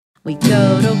We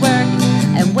go to work,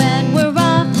 and when we're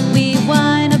off, we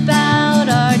whine about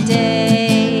our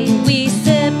day. We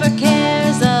sip our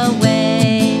cares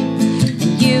away,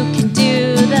 and you can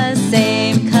do the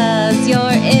same, 'cause you're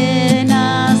in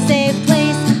a safe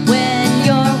place when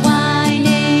you're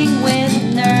whining with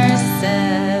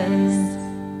nurses.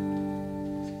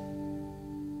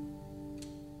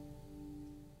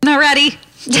 Not ready.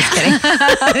 Just kidding.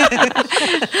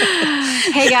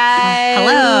 Hey guys.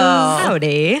 Hello.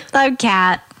 Howdy. I'm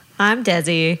Kat. I'm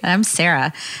Desi. I'm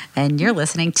Sarah, and you're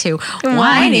listening to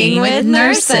Whining with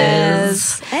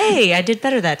Nurses. Hey, I did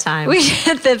better that time.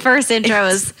 The first intro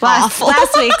was awful.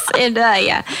 last week's, and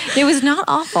yeah, it was not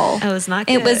awful. It was not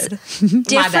It was good.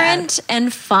 different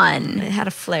and fun. It had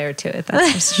a flair to it,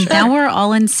 that's for sure. Now we're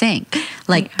all in sync.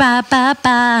 Like, bye, bye,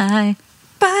 bye.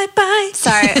 Bye, bye.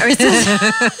 Sorry.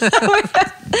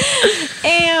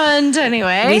 And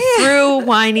anyway, We threw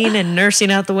whining and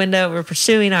nursing out the window. We're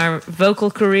pursuing our vocal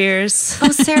careers.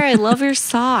 oh Sarah, I love your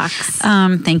socks.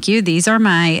 Thank you. These are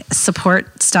my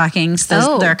support stockings.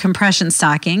 They're compression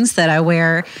stockings that I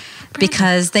wear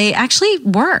because they actually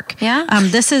work. Yeah?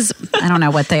 This is, I don't know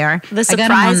what they are. The I got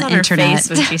them on surprise the on her internet. face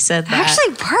when she said that.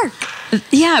 Actually work.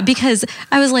 Yeah, because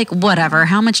I was like, whatever,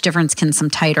 how much difference can some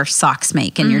tighter socks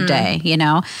make in your day, you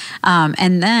know?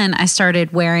 And then I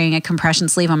started wearing a compression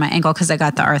sleeve on my ankle because I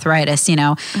got the arthritis, you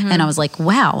know? And I was like,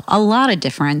 wow, a lot of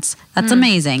difference. That's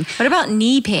amazing. What about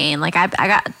knee pain? Like I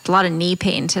got a lot of knee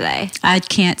pain today. I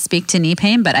can't speak to knee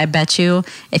pain, but I bet you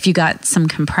if you got some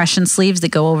compression sleeves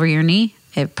that go over your knee,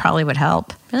 it probably would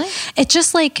help. Really? It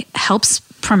just like helps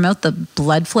promote the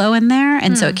blood flow in there.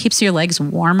 And so it keeps your legs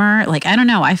warmer. Like, I don't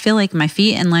know. I feel like my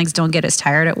feet and legs don't get as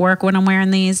tired at work when I'm wearing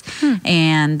these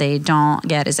and they don't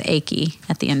get as achy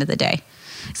at the end of the day.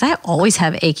 Because I always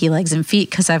have achy legs and feet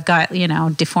because I've got, you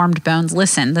know, deformed bones.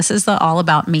 Listen, this is all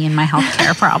about me and my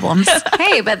healthcare problems.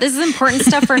 Hey, but this is important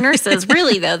stuff for nurses.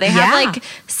 Really, though, they have Yeah. like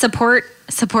support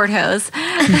hose.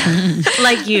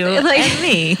 Like you and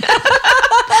me.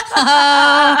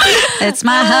 It's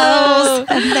my house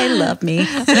and they love me.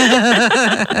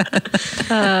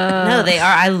 No, they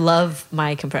are. I love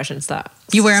my compression socks.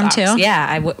 You wear 'em too?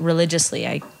 Yeah, religiously.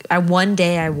 I one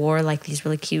day I wore like these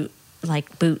really cute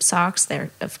like boot socks. They're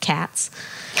of cats.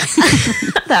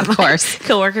 That Of course. my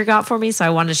coworker got for me, so I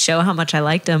wanted to show how much I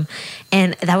liked them.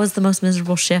 And that was the most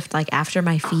miserable shift. Like after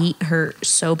my feet hurt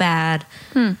so bad.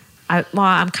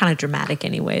 I'm kind of dramatic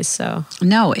anyways, so.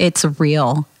 No, it's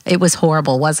real. It was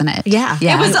horrible, wasn't it? Yeah.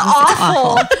 It was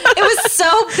awful. It was so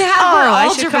bad. We're I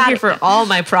all should come here dramatic. for all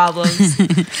my problems.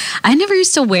 I never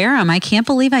used to wear them. I can't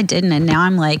believe I didn't. And now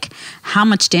I'm like, how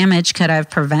much damage could I have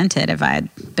prevented if I had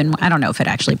been? I don't know if it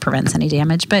actually prevents any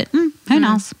damage, but who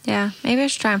knows? Yeah, maybe I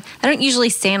should try them. I don't usually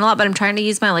stand a lot, but I'm trying to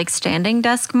use my like standing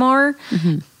desk more.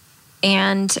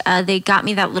 And they got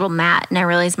me that little mat, and I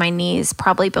realized my knees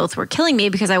probably both were killing me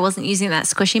because I wasn't using that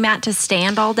squishy mat to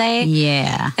stand all day.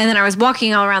 Yeah. And then I was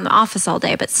walking all around the office all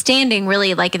day, but standing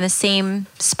really like in the same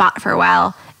spot for a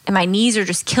while. And my knees are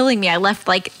just killing me. I left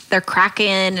like they're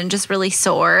cracking and just really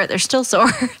sore. They're still sore.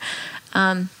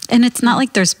 And it's not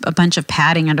like there's a bunch of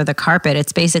padding under the carpet.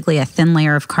 It's basically a thin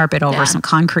layer of carpet over Yeah. some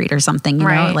concrete or something, you know?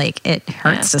 Right. Like it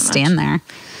hurts to so stand there.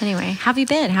 Anyway, how have you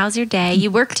been? How's your day? You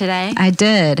worked today. I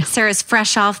did. Sarah's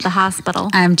fresh off the hospital.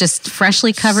 I'm just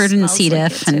freshly covered in Smells C.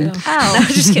 like diff. it, And too. Oh,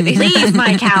 just kidding. Leave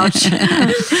my couch.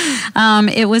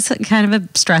 it was kind of a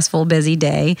stressful, busy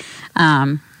day.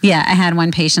 Yeah, I had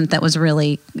one patient that was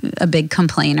really a big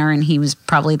complainer, and he was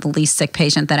probably the least sick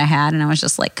patient that I had. And I was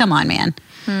just like, come on, man.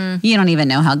 You don't even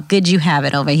know how good you have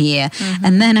it over here.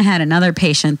 And then I had another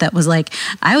patient that was like,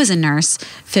 I was a nurse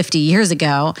 50 years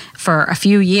ago for a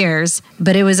few years,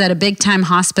 but it was at a big time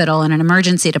hospital in an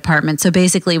emergency department. So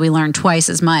basically we learned twice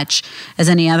as much as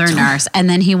any other nurse. And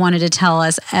then he wanted to tell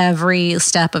us every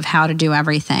step of how to do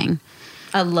everything.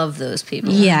 I love those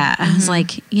people. Yeah. I was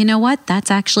like, you know what? That's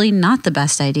actually not the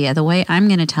best idea. The way I'm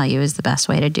going to tell you is the best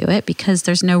way to do it because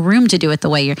there's no room to do it the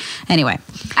way you're. Anyway.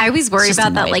 I always worry Just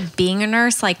about that, annoyed. like being a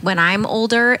nurse. Like when I'm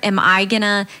older, am I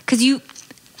gonna? Because you're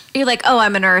like, oh,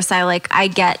 I'm a nurse. I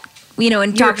get, you know,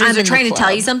 and I'm doctors in are the trying to tell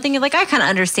club. you something. You're like, I kind of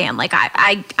understand. Like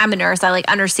I'm a nurse. I like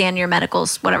understand your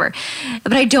medicals, whatever.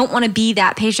 But I don't want to be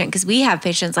that patient because we have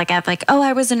patients like I have like, oh,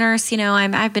 I was a nurse. You know,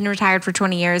 I've been retired for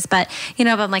 20 years. But you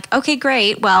know, if I'm like, okay,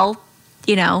 great. Well,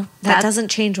 you know, That doesn't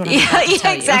change what I'm Yeah, about to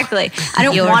tell you. exactly. I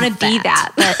don't You're want to be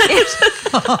fat. that.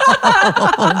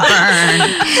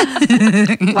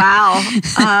 But wow.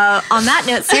 On that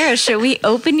note, Sarah, should we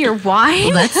open your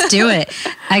wine? Let's do it.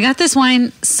 I got this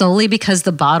wine solely because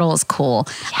the bottle is cool.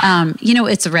 You know,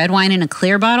 it's red wine in a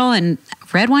clear bottle, and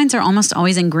Red wines are almost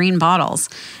always in green bottles.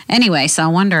 Anyway, so I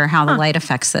wonder how the light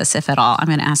affects this, if at all. I'm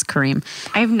going to ask Kareem.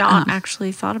 I have not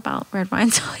actually thought about red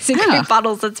wines always in Yeah. green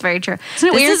bottles. That's very true. it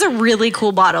This weird? is a really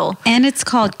cool bottle. And it's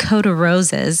called Côte de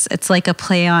Roses. It's like a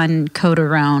play on Côte de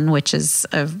Rhône, which is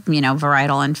a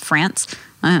varietal in France.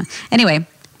 Anyway,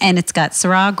 and it's got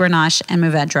Syrah, Grenache, and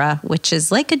Mourvedre, which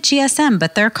is like a GSM,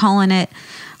 but they're calling it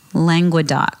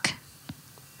Languedoc.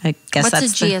 I guess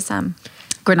What's that's a GSM?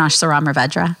 Grenache, Syrah,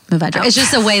 Mourvedre. Oh. It's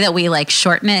just a way that we like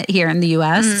shorten it here in the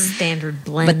U.S. Standard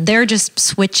blend. But they're just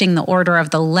switching the order of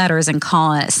the letters and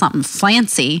calling it something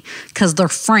fancy because they're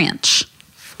French.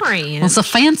 Well, it's a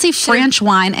fancy French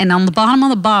wine, and on the bottom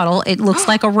of the bottle, it looks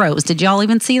like a rose. Did y'all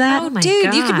even see that? Oh my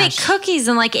Dude, you could make gosh. cookies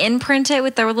and like imprint it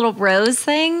with their little rose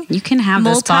thing. You can have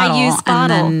this bottle, Multi-use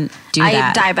bottle. and then do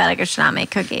that. I'm diabetic. I should not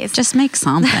make cookies. Just make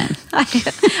something.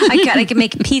 I can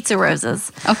make pizza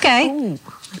roses. Okay. I'm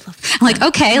like,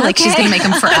 okay, like she's Okay. going to make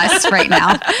them for us right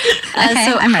now. Okay,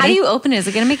 So I'm how ready. do you open it? Is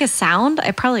it going to make a sound? I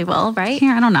probably will, right?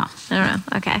 Here, I don't know. I don't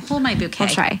know. Okay. Hold my bouquet.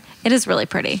 We'll try. It is really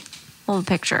pretty. We'll have a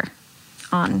picture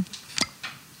on.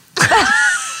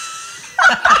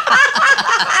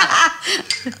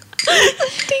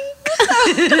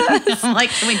 I'm like,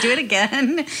 can we do it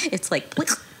again? It's like,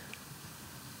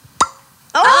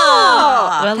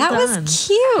 Oh, well that done. was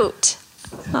cute.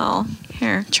 Oh,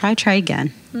 here. try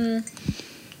again.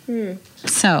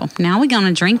 So now we're going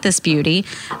to drink this beauty.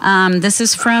 This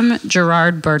is from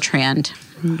Gerard Bertrand,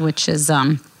 which is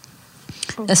French.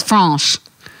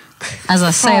 As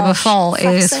I say before, it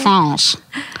is French.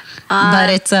 But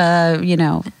it's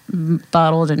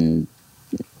bottled and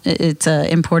it's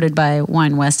imported by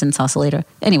Wine West in Sausalito.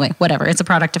 Anyway, whatever. It's a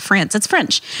product of France. It's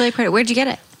French. It's really pretty. Where'd you get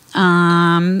it?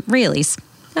 Really's.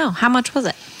 Oh, how much was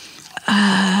it?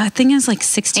 I think it's like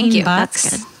Thank $16. you.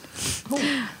 That's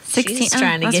good. 16. She's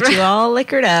trying to that's get right. you all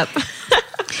liquored up.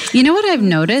 You know what I've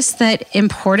noticed? That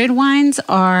imported wines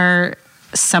are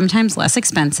sometimes less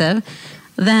expensive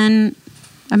than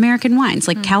American wines.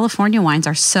 Like California wines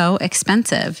are so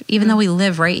expensive, even though we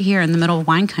live right here in the middle of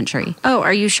wine country. Oh,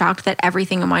 are you shocked that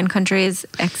everything in wine country is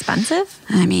expensive?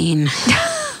 I mean,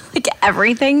 Like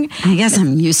everything? I guess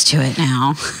I'm used to it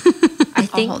now. I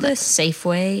think hold the it.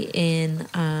 Safeway in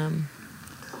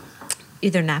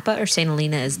either Napa or St.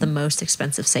 Helena is the most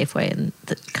expensive Safeway in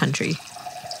the country.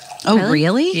 Oh, Really?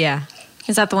 really? Yeah.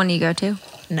 Is that the one you go to?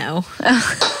 No.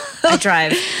 I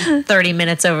drive 30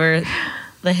 minutes over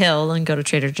the hill and go to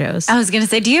Trader Joe's. I was going to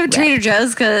say, do you have Trader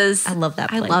Joe's? Because I love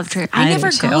that I place. love Trader I I do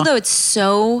never too. go, though. It's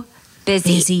so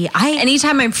busy. Busy.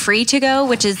 Anytime I'm free to go,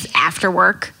 which is after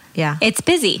work, Yeah. it's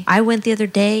busy. I went the other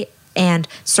day and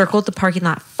circled the parking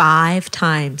lot 5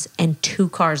 times, and 2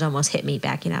 cars almost hit me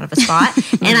backing out of a spot,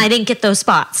 and I didn't get those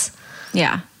spots.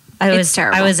 Yeah. I It's was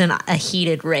terrible. I was in a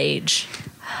heated rage,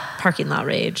 parking lot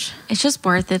rage. It's just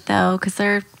worth it, though, because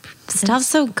their stuff's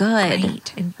so good.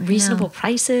 Great and reasonable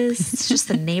prices. It's just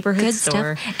the neighborhood Good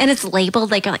store. stuff. And it's labeled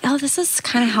like, you're like, oh, this is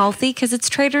kind of healthy because it's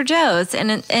Trader Joe's.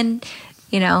 And I don't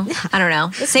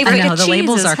know. Safeway. I know, the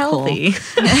labels are cool.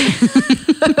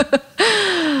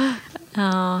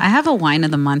 I have a wine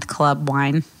of the month club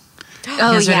wine. You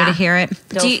Oh, guys yeah. ready to hear it?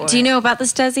 Do you know about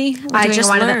this, Desi? We're I doing just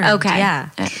a wine of the- learned. Okay. Yeah.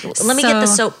 Let me get the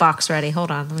soapbox ready.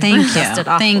 Hold on. Let me Thank dust you. it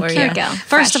off Thank for you. Here we go. First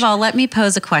Fresh. of all, let me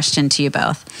pose a question to you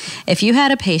both. If you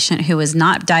had a patient who was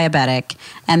not diabetic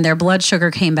and their blood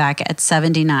sugar came back at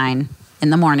 79 in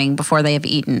the morning before they have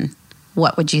eaten,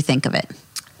 what would you think of it?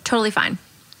 Totally fine.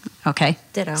 Okay.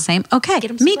 Ditto. Same. Okay.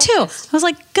 Get 'em some Me too. breakfast. I was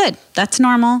like, good. That's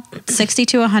normal. 60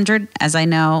 to 100, as I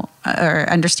know or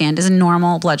understand, is a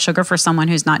normal blood sugar for someone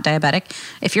who's not diabetic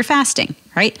if you're fasting,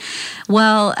 right?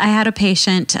 Well, I had a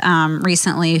patient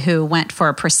recently who went for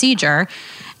a procedure,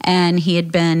 and he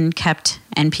had been kept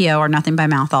NPO or nothing by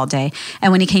mouth all day.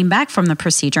 And when he came back from the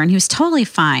procedure, and he was totally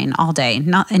fine all day,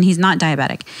 and he's not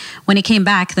diabetic. When he came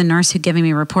back, the nurse who giving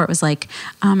me a report was like,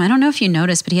 I don't know if you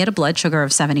noticed, but he had a blood sugar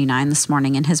of 79 this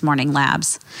morning in his morning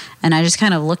labs. And I just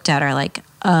kind of looked at her like,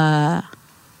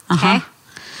 Okay.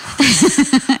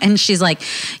 and she's like,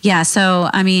 yeah, so,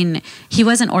 I mean, he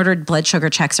wasn't ordered blood sugar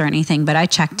checks or anything, but I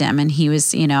checked him and he was,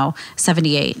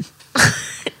 78.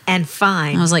 And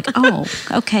fine. I was like, oh,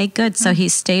 okay, good. So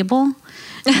he's stable?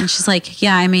 And she's like,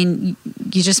 yeah, I mean,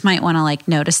 you just might want to like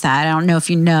notice that. I don't know if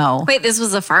you know. Wait, this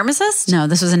was a pharmacist? No,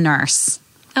 this was a nurse.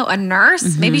 Oh, a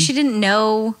nurse? Maybe she didn't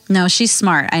know. No, she's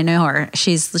smart. I know her.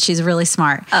 She's really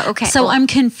smart. Oh, okay. So Well- I'm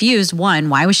confused. 1,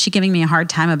 why was she giving me a hard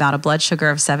time about a blood sugar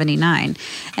of 79?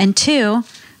 And 2,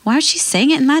 why was she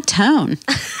saying it in that tone?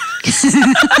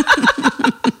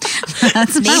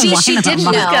 That's my Maybe wine she of the didn't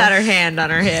month. know. Got her hand on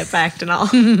her hip, acting all.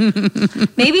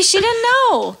 Maybe she didn't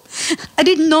know. I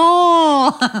didn't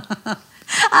know.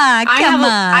 Come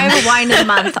on. I have a wine of the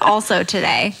month also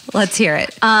today. Let's hear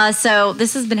it. So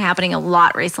this has been happening a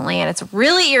lot recently, and it's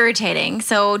really irritating.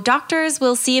 So doctors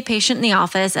will see a patient in the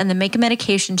office and then make a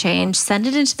medication change, send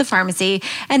it into the pharmacy,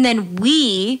 and then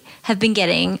we have been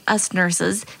getting, us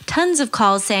nurses, tons of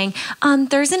calls saying,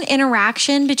 there's an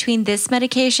interaction between this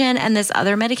medication and this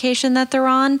other medication that they're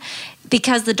on,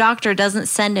 because the doctor doesn't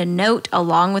send a note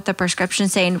along with the prescription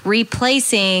saying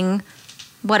replacing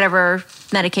whatever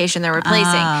medication they're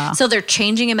replacing. So they're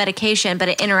changing a medication, but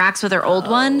it interacts with their old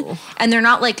one. And they're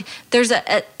not like,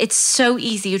 it's so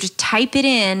easy. You just type it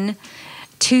in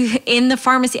the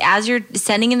pharmacy as you're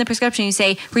sending in the prescription. You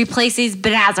say, replace these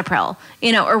benazepril,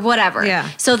 or whatever. Yeah.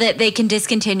 So that they can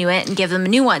discontinue it and give them a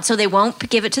new one. So they won't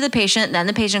give it to the patient. Then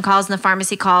the patient calls and the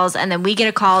pharmacy calls, and then we get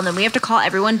a call, and then we have to call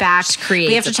everyone back.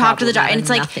 We have to talk to the doctor. And it's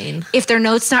like, if their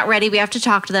note's not ready, we have to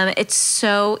talk to them. It's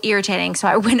so irritating. So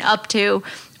I went up to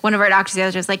one of our doctors the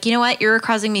other day, was like, you know what? You're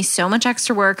causing me so much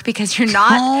extra work because you're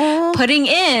not putting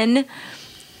in.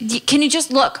 Can you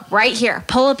just look right here?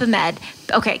 Pull up a med.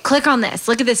 Okay, click on this.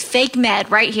 Look at this fake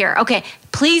med right here. Okay,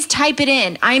 please type it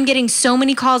in. I am getting so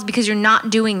many calls because you're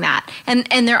not doing that.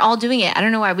 And they're all doing it. I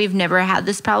don't know why we've never had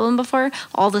this problem before.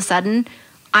 All of a sudden,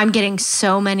 I'm getting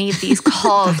so many of these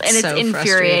calls, and it's so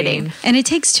infuriating. And it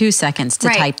takes 2 seconds to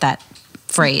type that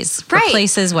phrase, Right.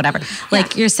 replaces, whatever.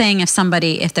 Like you're saying,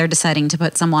 if they're deciding to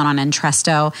put someone on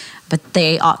Entresto, but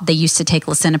they used to take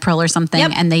lisinopril or something,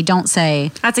 and they don't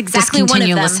say that's exactly one of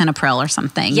discontinue them. lisinopril or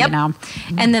something,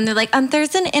 And then they're like,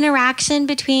 there's an interaction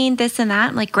between this and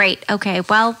that. I'm like, great, okay,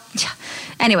 well,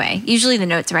 anyway, usually the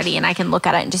note's ready and I can look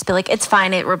at it and just be like, it's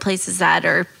fine, it replaces that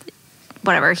or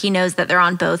whatever. He knows that they're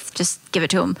on both, just give it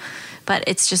to him. But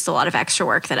it's just a lot of extra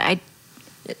work that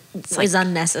it's like,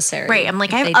 unnecessary. Right. I'm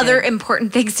like, I have other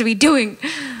important things to be doing.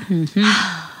 Mm-hmm.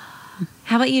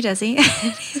 How about you, Desi?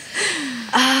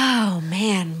 Oh,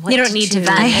 man. You don't need to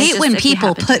vent. I hate when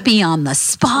people put me on the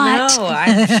spot. No,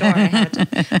 I'm sure I had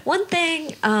to. One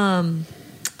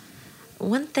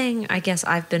thing I guess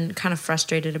I've been kind of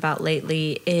frustrated about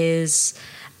lately is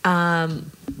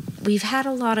we've had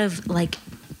a lot of like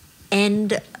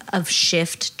end of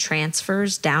shift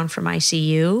transfers down from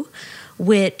ICU,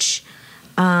 which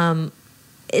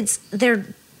they're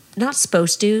not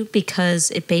supposed to,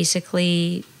 because it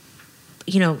basically,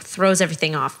 throws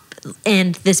everything off.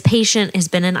 And this patient has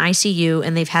been in ICU,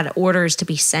 and they've had orders to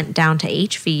be sent down to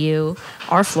HVU,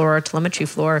 our floor, our telemetry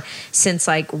floor, since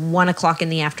like 1:00 in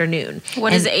the afternoon.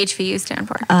 What does HVU stand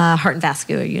for? Heart and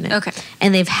vascular unit. Okay.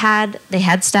 And they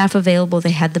had staff available,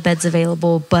 they had the beds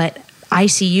available, but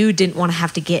ICU didn't want to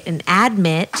have to get an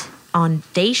admit on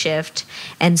day shift,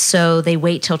 and so they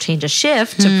wait till change of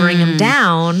shift to bring them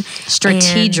down.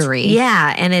 Strategery.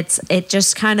 And it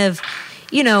just kind of,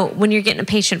 when you're getting a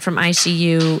patient from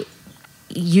ICU,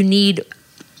 you need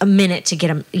a minute to get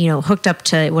them, hooked up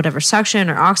to whatever suction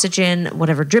or oxygen,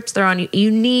 whatever drips they're on. You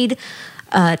need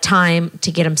time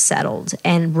to get them settled.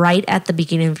 And right at the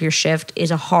beginning of your shift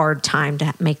is a hard time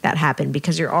to make that happen,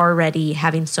 because you're already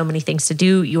having so many things to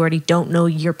do. You already don't know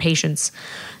your patients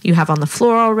you have on the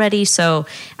floor already. So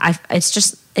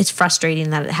it's frustrating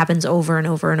that it happens over and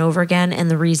over and over again. And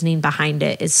the reasoning behind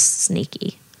it is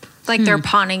sneaky. Like they're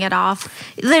pawning it off.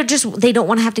 They don't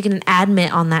want to have to get an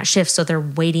admit on that shift. So they're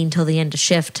waiting till the end of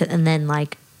shift and then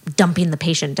like dumping the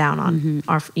patient down on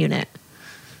our unit.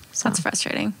 So that's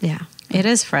frustrating. Yeah. It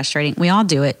is frustrating. We all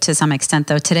do it to some extent,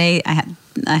 though. Today,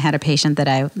 I had a patient that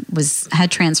I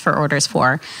had transfer orders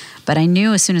for, but I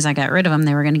knew as soon as I got rid of them,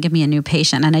 they were going to give me a new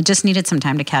patient, and I just needed some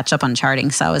time to catch up on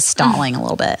charting, so I was stalling a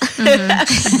little bit.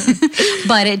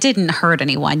 But it didn't hurt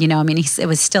anyone, it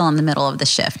was still in the middle of the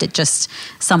shift. It just,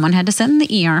 someone had to sit in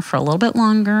the ER for a little bit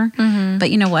longer,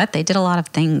 but you know what? They did a lot of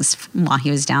things while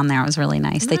he was down there. It was really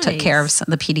nice. They took care of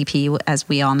the PDP, as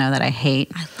we all know that I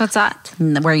hate. What's that?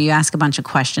 Where you ask a bunch of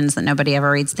questions that nobody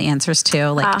ever reads the answers to.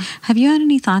 Like, have you had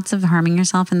any thoughts of harming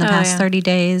yourself in the past 30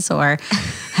 days? Or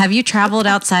have you traveled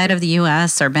outside of the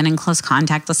U.S. or been in close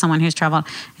contact with someone who's traveled?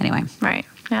 Anyway. Right.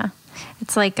 Yeah.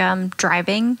 It's like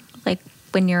driving, like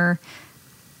when you're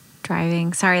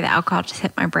driving. Sorry, the alcohol just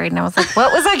hit my brain. And I was like,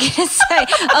 what was I going to say?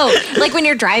 Oh, like when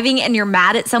you're driving and you're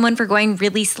mad at someone for going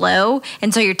really slow.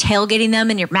 And so you're tailgating them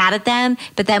and you're mad at them.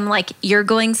 But then like you're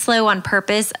going slow on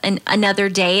purpose another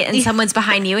day and someone's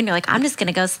behind you and you're like, I'm just going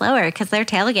to go slower because they're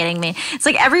tailgating me. It's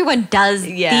like everyone does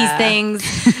these things,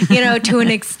 to an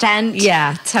extent.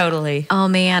 Yeah, totally. Oh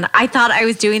man. I thought I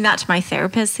was doing that to my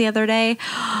therapist the other day.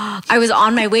 I was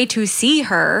on my way to see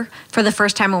her for the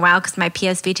first time in a while because my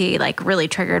PSVT like really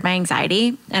triggered my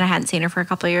anxiety, and I hadn't seen her for a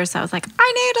couple of years, so I was like,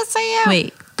 I need to see you.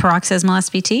 Wait, paroxysmal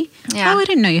SVT? Yeah. Oh, I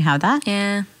didn't know you had that.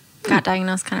 Yeah. Got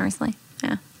diagnosed kind of recently.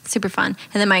 Yeah. super fun.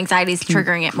 And then my anxiety is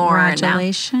triggering it more.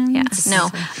 Congratulations. And now,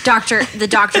 the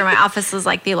doctor in my office was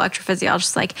like, the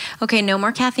electrophysiologist, like, okay, no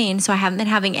more caffeine. So I haven't been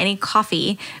having any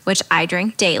coffee, which I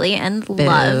drink daily and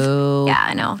love. Yeah,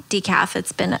 I know. Decaf.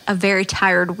 It's been a very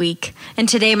tired week. And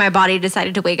today my body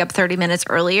decided to wake up 30 minutes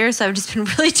earlier. So I've just been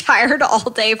really tired all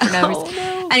day for no reason.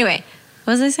 No. Anyway,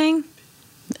 what was I saying?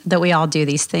 That we all do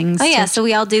these things. Oh, yeah. So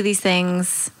we all do these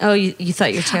things. Oh, you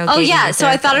thought you were tailgating. Oh, yeah. So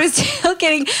I thought I was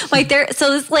tailgating. Like,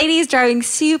 so this lady is driving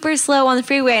super slow on the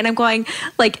freeway, and I'm going,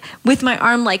 like, with my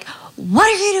arm, like, what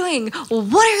are you doing?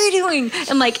 What are you doing?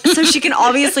 And, like, so she can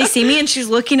obviously see me, and she's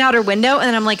looking out her window, and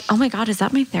then I'm like, oh, my God, is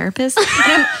that my therapist? And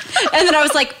then I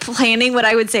was, like, planning what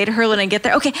I would say to her when I get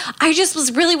there. Okay, I just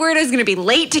was really worried I was going to be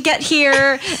late to get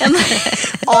here. And,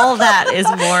 like, all that is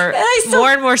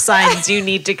more and more signs you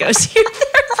need to go see your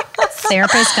therapist.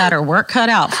 Therapist got her work cut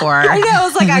out for her. I know. I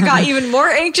was like, I got even more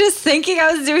anxious thinking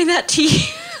I was doing that to you.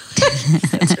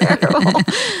 It's terrible.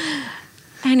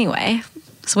 Anyway.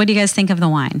 So what do you guys think of the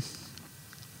wine?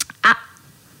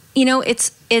 You know,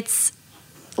 it's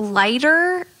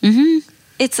lighter. Mm-hmm.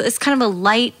 It's kind of a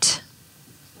light.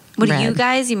 What Red. are you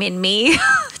guys? You mean me?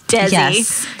 Desi.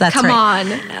 Yes, that's Come right.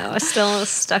 on. No, still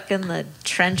stuck in the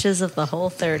trenches of the whole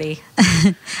 30.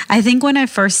 I think when I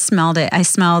first smelled it, I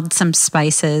smelled some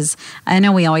spices. I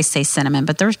know we always say cinnamon,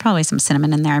 but there was probably some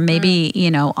cinnamon in there. Maybe,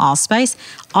 allspice.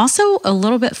 Also a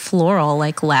little bit floral,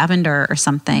 like lavender or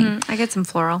something. I get some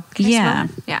floral. Can I Yeah. smell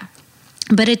it? Yeah.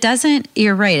 But it doesn't,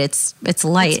 you're right, it's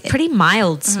light. It's pretty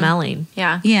mild smelling.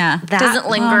 Yeah. Yeah. That doesn't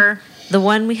linger. The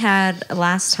one we had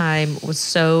last time was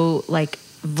so like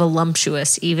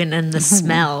voluptuous, even in the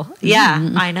smell. Yeah,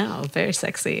 I know, very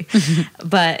sexy.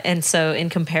 And so in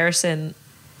comparison,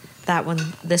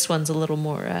 this one's a little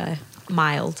more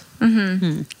mild.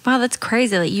 Wow, that's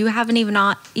crazy. Like you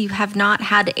have not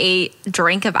had a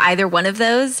drink of either one of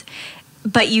those,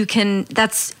 but you can.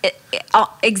 That's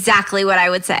exactly what I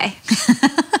would say.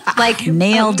 Like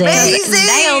Nailed it.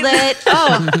 Nailed it.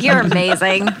 Oh, you're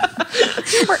amazing.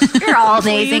 You're all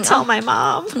amazing. You tell my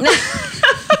mom.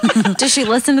 Does she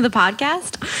listen to the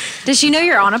podcast? Does she know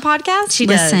you're on a podcast? She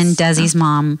Listen, does. Desi's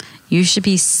mom, you should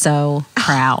be so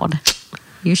proud.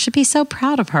 You should be so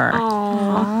proud of her.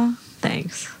 Aw,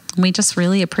 thanks. We just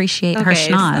really appreciate her Okay,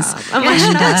 schnoz. stop. Oh, my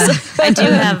schnoz. I do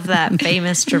have that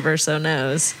famous Traverso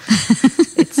nose.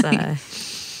 It's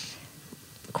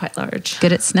quite large.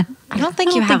 Good at sniff. I don't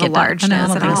think you have a large No, I nose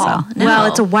don't at think all. so. No. Well,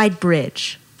 it's a wide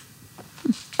bridge.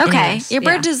 Okay, Yes, your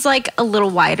bridge is like a little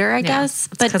wider, I guess,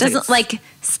 It's but 'cause doesn't it's- like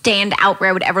stand out where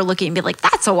I would ever look at it and be like,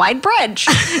 "That's a wide bridge."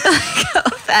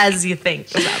 As you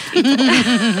think about people.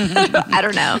 I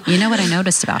don't know. You know what I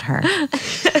noticed about her?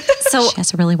 So She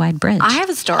has a really wide bridge. I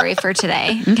have a story for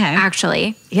today. Okay.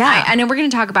 Actually, Yeah. I know we're going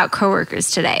to talk about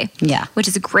coworkers today. Yeah. which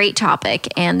is a great topic,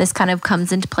 and this kind of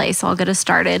comes into play. So I'll get us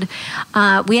started.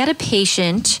 We had a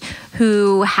patient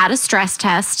who had a stress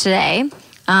test today.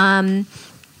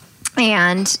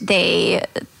 And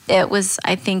it was,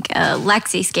 I think, a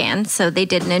Lexi scan. So they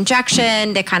did an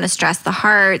injection. They kind of stressed the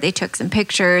heart. They took some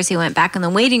pictures. He went back in the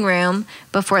waiting room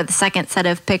before the second set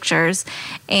of pictures.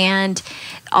 And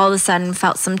all of a sudden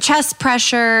felt some chest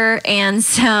pressure and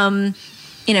some,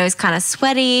 he's kind of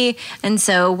sweaty. And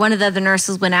so one of the other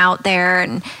nurses went out there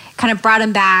and kind of brought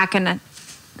him back. And,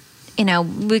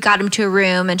 we got him to a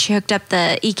room and she hooked up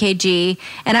the EKG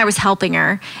and I was helping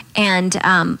her. And,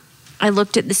 I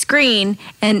looked at the screen,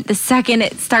 and the second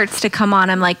it starts to come on,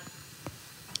 I'm like,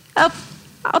 "Oh,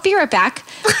 I'll be right back."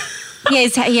 he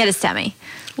had a STEMI.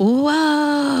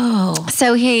 Whoa.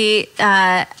 So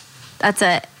that's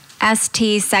a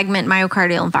ST segment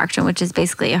myocardial infarction, which is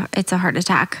basically it's a heart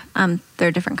attack. There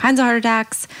are different kinds of heart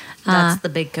attacks. That's the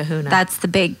big kahuna. That's the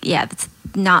big, that's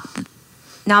not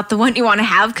the one you want to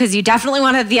have because you definitely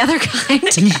want to have the other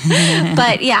kind.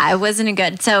 But yeah, it wasn't a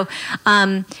good. So,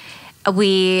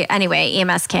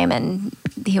 EMS came and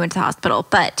he went to the hospital,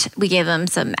 but we gave him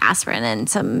some aspirin and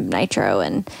some nitro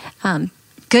and,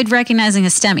 Good recognizing a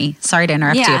STEMI. Sorry to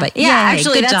interrupt you, but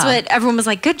actually good that's job. what everyone was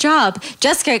like, good job.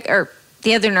 Jessica, or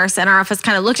the other nurse in our office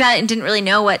kind of looked at it and didn't really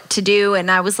know what to do.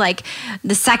 And I was like,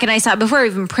 the second I saw it, before I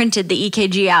even printed the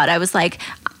EKG out, I was like,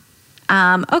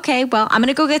 okay, well, I'm going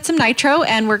to go get some nitro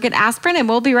and we're going to aspirin and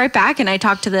we'll be right back. And I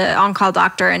talked to the on-call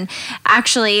doctor and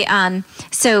actually,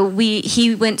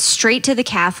 he went straight to the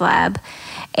cath lab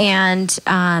and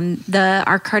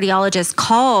our cardiologist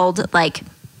called like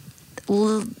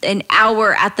an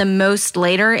hour at the most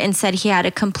later and said he had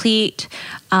a complete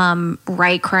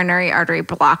right coronary artery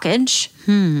blockage.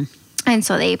 And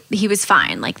so he was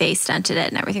fine. Like they stented it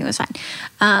and everything was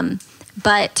fine.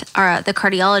 But the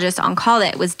cardiologist on call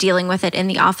that was dealing with it in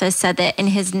the office said that in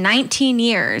his 19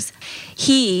 years,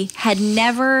 he had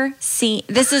never seen,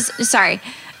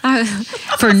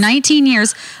 For 19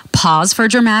 years, pause for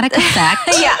dramatic effect.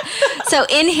 Yeah. So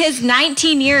in his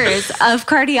 19 years of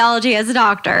cardiology as a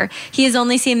doctor, he has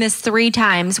only seen this 3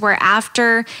 times, where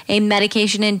after a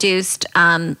medication-induced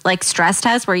like stress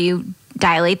test where you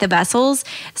dilate the vessels,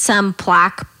 some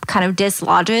plaque kind of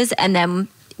dislodges, and then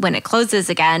when it closes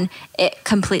again, it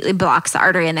completely blocks the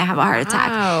artery and they have a heart attack.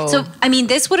 Wow. So, I mean,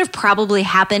 this would have probably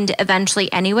happened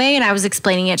eventually anyway. And I was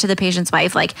explaining it to the patient's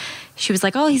wife. Like, she was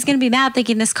like, oh, he's going to be mad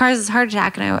thinking this causes a heart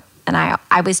attack. And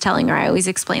I was telling her, I always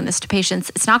explain this to patients.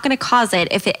 It's not going to cause it.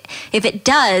 If it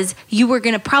does, you were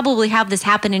going to probably have this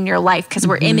happen in your life because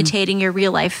we're imitating your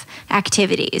real life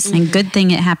activities. And good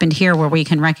thing it happened here where we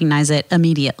can recognize it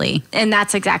immediately. And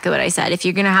that's exactly what I said. If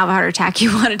you're going to have a heart attack,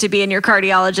 you want it to be in your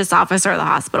cardiologist's office or the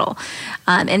hospital.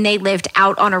 And they lived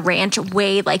out on a ranch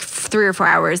way like 3 or 4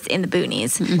 hours in the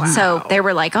boonies. Wow. So they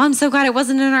were like, oh, I'm so glad it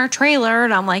wasn't in our trailer.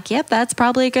 And I'm like, yep, that's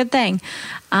probably a good thing.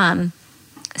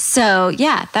 So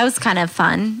yeah, that was kind of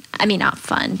fun. I mean, not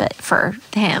fun, but for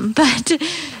him. But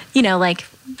you know, like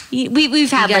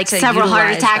we've had like several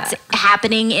heart attacks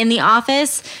happening in the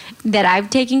office that I've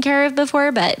taken care of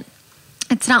before, but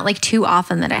it's not like too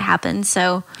often that it happens.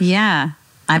 So yeah,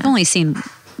 I've only seen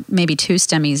maybe 2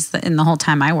 STEMIs in the whole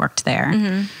time I worked there.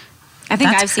 Mm-hmm. I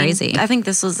think That's crazy. I think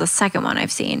this was the second one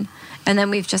I've seen, and then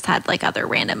we've just had like other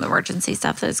random emergency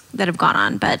stuff that have gone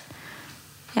on. But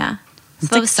yeah.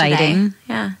 It's exciting. Today.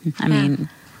 Yeah. I mean,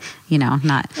 you know,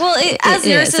 not. Well, as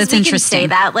nurses, we can say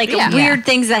that. Like weird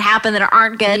things that happen that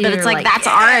aren't good, but it's like that's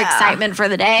our excitement for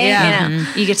the day. Yeah. You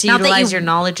know? You get to utilize your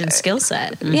knowledge and skill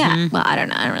set. Yeah. Well, I don't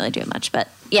know. I don't really do it much, but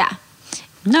yeah.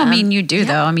 No, I mean, you do,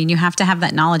 though. I mean, you have to have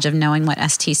that knowledge of knowing what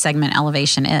ST segment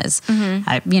elevation is.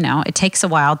 You know, it takes a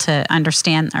while to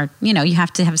understand, or, you know, you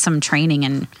have to have some training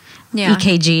and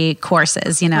EKG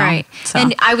courses, you know. Right. So.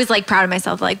 And I was like proud of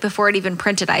myself. Like before it even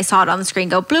printed, I saw it on the screen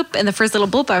go bloop. And the first little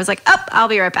bloop, I was like, I'll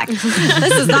be right back. This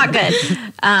is not good.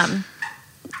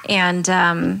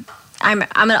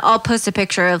 I'll post a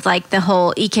picture of like the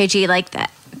whole EKG, like that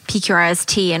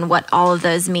PQRST and what all of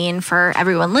those mean for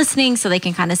everyone listening, so they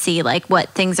can kind of see like what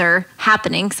things are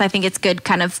happening. Because I think it's good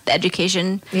kind of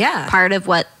education part of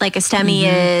what like a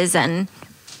STEMI is. And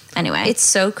anyway, it's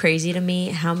so crazy to me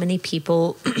how many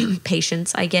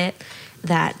patients I get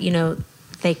that, you know,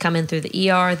 they come in through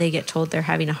the ER, they get told they're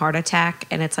having a heart attack,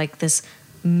 and it's like this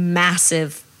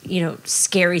massive, you know,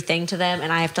 scary thing to them.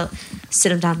 And I have to sit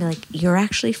them down and be like, you're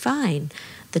actually fine.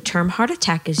 The term heart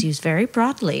attack is used very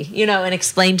broadly, you know, and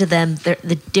explain to them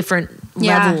the different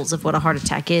levels of what a heart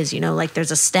attack is. You know, like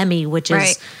there's a STEMI, which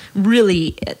is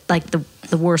really like the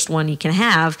worst one you can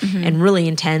have, and really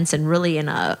intense and really in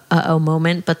a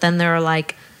moment. But then there are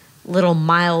like little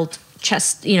mild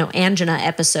chest, you know, angina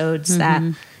episodes that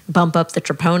bump up the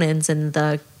troponins, and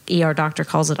the ER doctor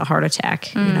calls it a heart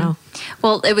attack, you know?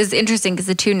 Well, it was interesting because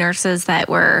the 2 nurses that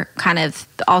were kind of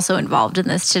also involved in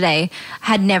this today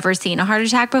had never seen a heart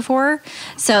attack before.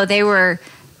 So they were,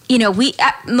 you know,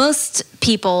 most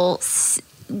people,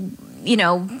 you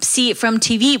know, see it from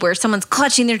TV where someone's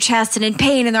clutching their chest and in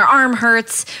pain and their arm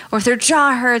hurts or if their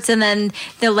jaw hurts, and then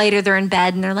later they're in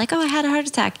bed and they're like, oh, I had a heart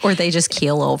attack. Or they just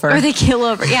keel over.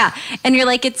 Yeah. And you're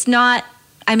like, it's not,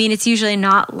 I mean, it's usually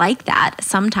not like that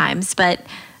sometimes, but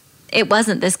it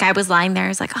wasn't. This guy was lying there.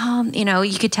 He's like, oh, you know,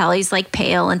 you could tell he's like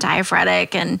pale and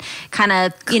diaphoretic and kind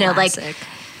of, you know, like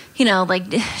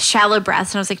shallow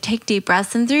breaths. And I was like, take deep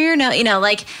breaths in through your nose, you know,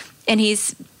 like, and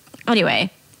he's,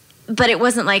 anyway, but it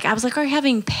wasn't like, I was like, are you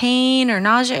having pain or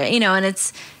nausea? You know, and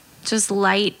it's just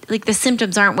light, like the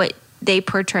symptoms aren't what they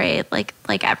portray, like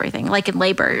everything. Like in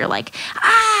labor, you're like,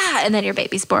 and then your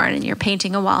baby's born and you're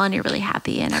painting a wall and you're really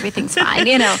happy and everything's fine.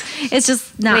 You know, it's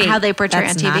just not how they portray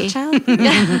on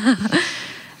TV.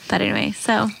 But anyway,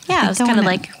 so yeah, it was kind of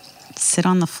like sit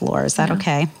on the floor. Is that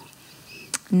okay?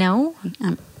 No,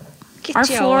 our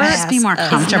floor must be more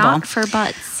comfortable. Is not for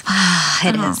butts.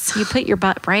 It is. You put your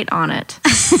butt right on it.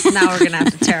 Now we're gonna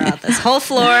have to tear out this whole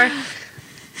floor.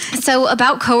 So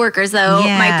about coworkers, though,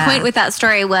 my point with that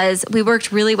story was we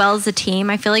worked really well as a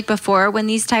team. I feel like before, when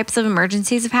these types of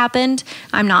emergencies have happened,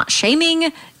 I'm not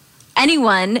shaming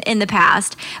anyone in the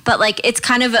past, but like it's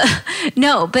kind of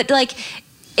but like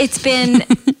it's been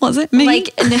was it me? Like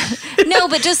no,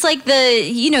 but just like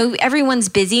everyone's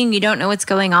busy and you don't know what's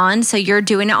going on, so you're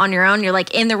doing it on your own. You're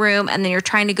like in the room, and then you're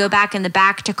trying to go back in the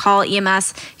back to call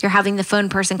EMS. You're having the phone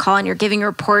person call, and you're giving a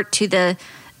report to the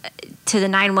to the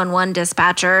 911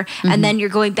 dispatcher, and then you're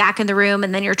going back in the room,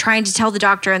 and then you're trying to tell the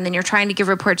doctor, and then you're trying to give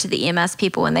report to the EMS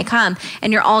people when they come,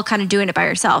 and you're all kind of doing it by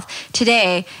yourself.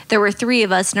 Today, there were 3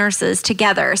 of us nurses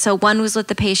together. So one was with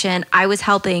the patient, I was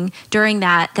helping during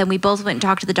that, then we both went and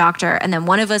talked to the doctor, and then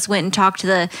one of us went and talked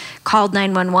to called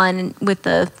 911 with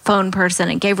the phone person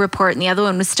and gave report, and the other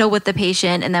one was still with the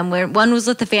patient, and then one was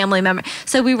with the family member.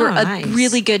 So we were a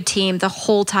really good team the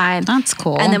whole time. That's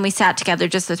cool. And then we sat together,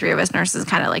 just the 3 of us nurses,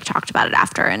 kind of like talked about it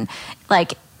after, and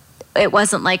like it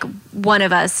wasn't like one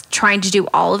of us trying to do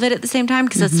all of it at the same time,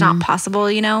 because it's not possible,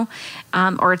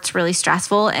 or it's really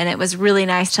stressful. And it was really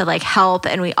nice to like help,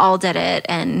 and we all did it.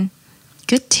 And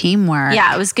good teamwork.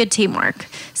 Yeah, it was good teamwork.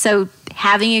 So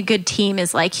having a good team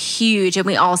is like huge. And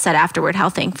we all said afterward how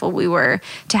thankful we were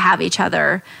to have each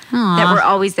other, that we're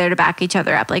always there to back each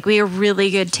other up. Like, we are a really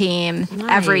good team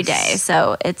every day.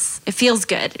 So it feels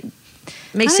good.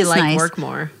 Makes you like nice. work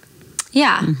more.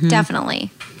 Yeah,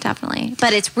 definitely.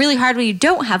 But it's really hard when you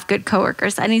don't have good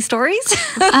coworkers. Any stories?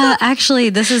 Actually,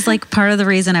 this is like part of the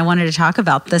reason I wanted to talk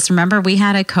about this. Remember, we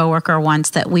had a coworker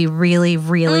once that we really,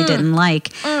 really didn't like.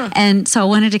 And so I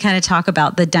wanted to kind of talk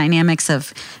about the dynamics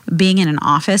of being in an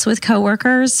office with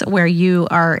coworkers where you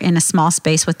are in a small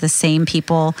space with the same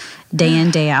people day in,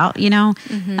 day out,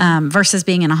 versus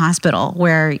being in a hospital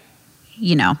where,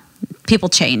 people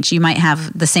change. You might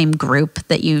have the same group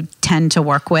that you tend to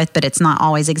work with, but it's not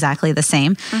always exactly the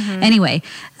same. Anyway,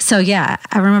 so yeah,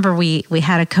 I remember we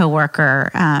had a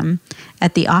coworker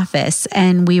at the office,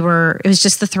 and it was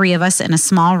just the 3 of us in a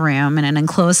small room in an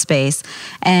enclosed space.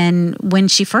 And when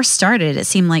she first started, it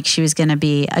seemed like she was going to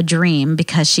be a dream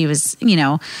because she was,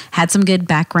 had some good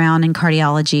background in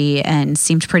cardiology and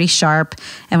seemed pretty sharp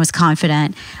and was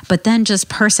confident. But then just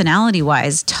personality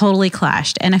wise, totally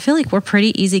clashed. And I feel like we're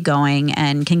pretty easygoing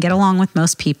and can get along with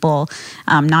most people.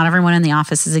 Not everyone in the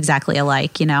office is exactly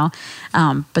alike,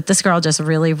 but this girl just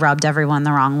really rubbed everyone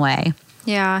the wrong way.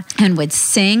 Yeah. And would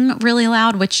sing really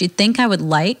loud, which you'd think I would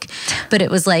like, but it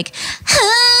was like,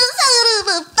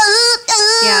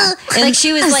 yeah, like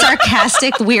she was like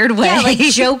sarcastic, weird way. Yeah, like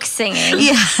joke singing.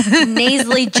 Yeah.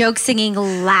 Nasally joke singing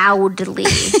loudly.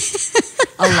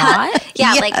 A lot?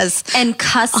 Yeah, Yes. like, and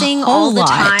cussing all the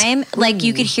time. Like,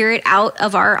 you could hear it out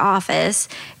of our office,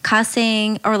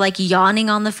 cussing or like yawning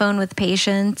on the phone with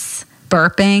patients.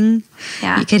 Burping.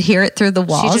 Yeah. You could hear it through the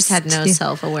walls. She just had no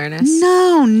self-awareness.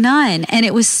 No, none. And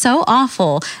it was so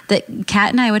awful that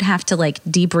Kat and I would have to like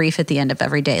debrief at the end of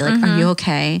every day. Like, are you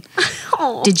okay?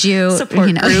 Did you support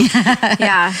group?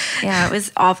 Yeah. It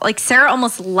was awful. Like, Sarah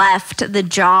almost left the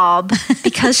job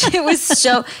because it was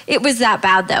that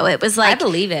bad though. It was like, I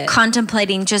believe it.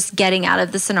 Contemplating just getting out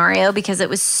of the scenario because it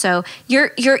was so,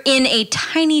 you're in a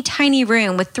tiny, tiny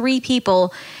room with 3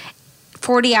 people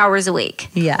 40 hours a week.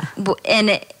 Yeah.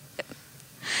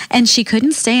 And she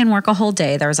couldn't stay and work a whole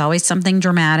day. There was always something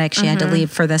dramatic. She had to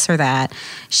leave for this or that.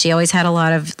 She always had a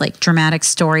lot of like dramatic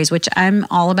stories, which I'm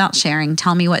all about sharing.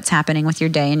 Tell me what's happening with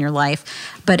your day and your life.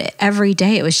 But every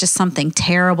day it was just something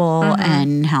terrible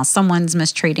and how someone's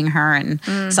mistreating her and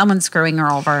someone's screwing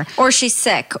her over. Or she's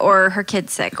sick or her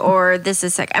kid's sick or this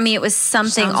is sick. I mean, it was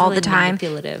something all the time.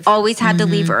 Always had to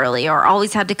leave early or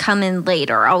always had to come in late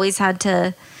or always had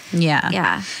to...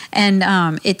 Yeah.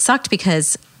 And it sucked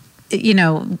because,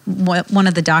 one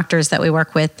of the doctors that we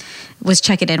work with was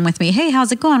checking in with me. Hey,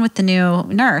 how's it going with the new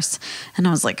nurse? And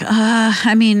I was like,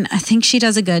 I think she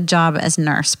does a good job as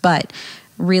nurse, but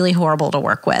really horrible to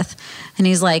work with. And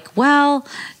he's like, well,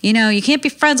 you can't be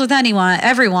friends with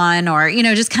everyone, or,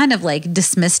 just kind of like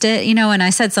dismissed it, and I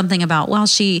said something about, well,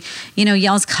 she,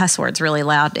 yells cuss words really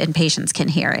loud and patients can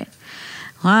hear it.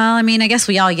 Well, I guess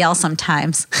we all yell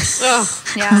sometimes. Yeah.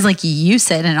 I was like, you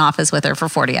sit in an office with her for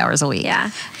 40 hours a week.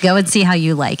 Yeah. Go and see how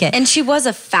you like it. And she was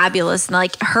a fabulous,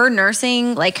 like her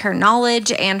nursing, like her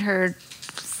knowledge and her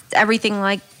everything,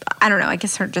 like, I don't know, I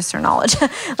guess just her knowledge.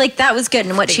 Like, that was good.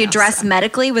 And what she addressed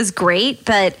medically was great,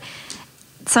 but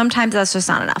sometimes that's just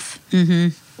not enough.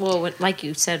 Mm-hmm. Well, like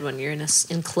you said, when you're in an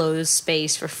enclosed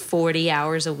space for 40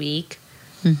 hours a week,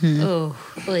 oh,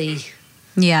 boy.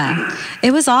 Yeah,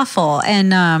 it was awful.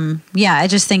 And I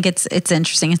just think it's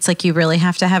interesting. It's like you really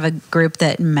have to have a group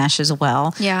that meshes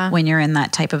well when you're in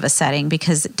that type of a setting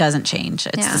because it doesn't change.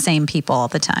 It's the same people all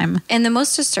the time. And the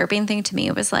most disturbing thing to me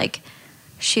was like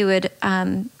she would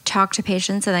talk to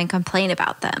patients and then complain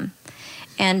about them.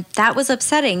 And that was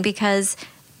upsetting because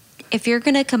if you're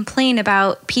going to complain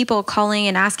about people calling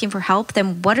and asking for help,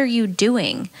 then what are you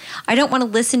doing? I don't want to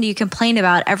listen to you complain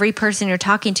about every person you're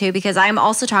talking to because I'm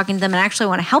also talking to them and actually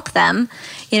want to help them,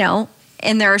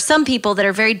 And there are some people that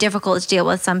are very difficult to deal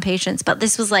with, some patients. But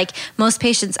this was like most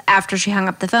patients after she hung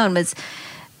up the phone was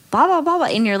blah, blah, blah, blah.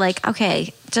 And you're like,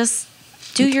 okay, just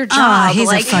do your job. Oh, he's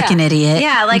like, a fucking idiot.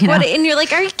 Yeah, like You know? what? And you're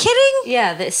like, are you kidding?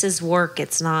 Yeah, this is work.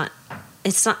 It's not.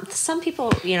 Some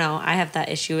people, I have that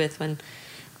issue with when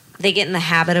they get in the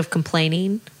habit of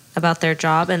complaining about their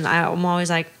job, and I'm always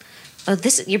like, oh,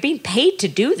 you're being paid to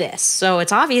do this, so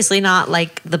it's obviously not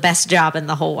like the best job in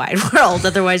the whole wide world.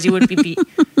 Otherwise, you wouldn't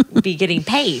be getting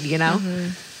paid.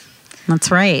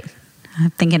 That's right. I'm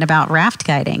thinking about raft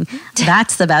guiding.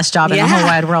 That's the best job in the whole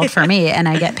wide world for me, and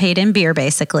I get paid in beer,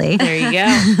 basically. There you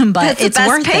go. But That's it's the best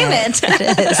worth payment. It.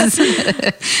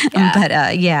 It is.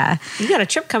 But yeah. You got a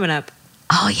trip coming up.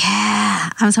 Oh yeah,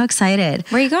 I'm so excited.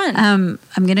 Where are you going? I'm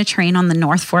going to train on the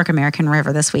North Fork American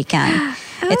River this weekend.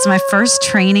 It's my first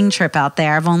training trip out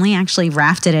there. I've only actually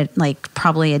rafted it like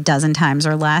probably a dozen times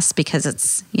or less because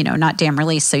it's, not dam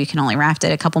release, so you can only raft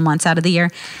it a couple months out of the year.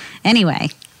 Anyway,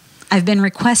 I've been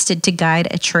requested to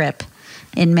guide a trip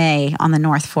in May on the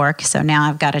North Fork, so now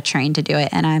I've got to train to do it,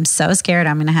 and I'm so scared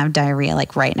I'm going to have diarrhea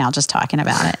like right now just talking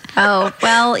about it. Oh,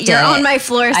 well, you're Did on it. my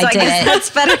floor, so I I did guess it. that's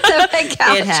better than my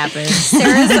couch. It happens.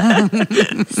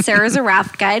 Sarah's a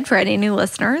raft guide for any new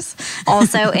listeners.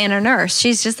 Also, and a nurse.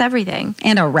 She's just everything.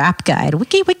 And a rap guide.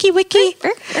 Wiki, wiki, wiki.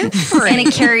 And a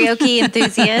karaoke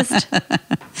enthusiast.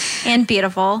 And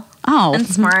beautiful. Oh, And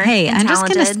smart. Hey, and I'm just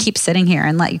going to talented. keep sitting here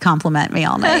and let you compliment me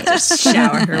all night.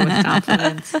 Shower her with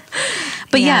compliments.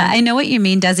 But yeah, Yeah. I know what you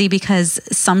mean, Desi, because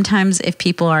sometimes if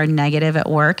people are negative at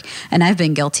work, and I've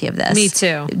been guilty of this. Me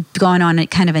too. Going on a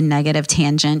kind of a negative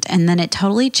tangent, and then it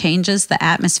totally changes the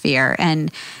atmosphere,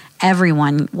 and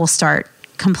everyone will start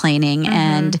complaining,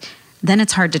 and then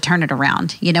it's hard to turn it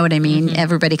around. You know what I mean?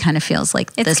 Everybody kind of feels like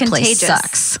It's this place contagious.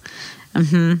 sucks.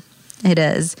 It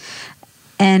is.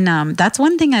 And that's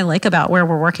one thing I like about where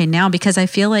we're working now, because I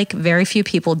feel like very few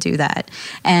people do that.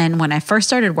 And when I first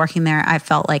started working there, I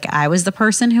felt like I was the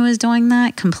person who was doing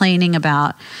that, complaining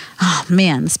about, oh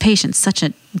man, this patient's such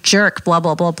a jerk, blah,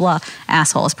 blah, blah, blah.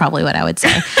 Asshole is probably what I would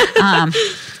say.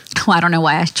 Well, I don't know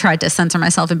why I tried to censor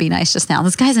myself and be nice just now.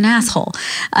 This guy's an asshole.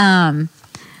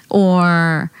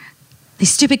 Or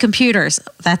these stupid computers.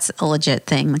 That's a legit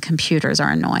thing. The computers are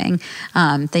annoying.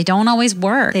 They don't always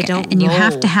work. They don't and you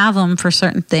have roll. to have them for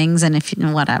certain things. And if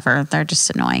whatever, they're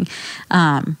just annoying.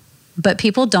 But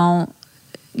people don't,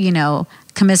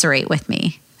 commiserate with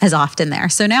me as often there.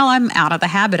 So now I'm out of the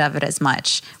habit of it as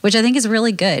much, which I think is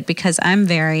really good because I'm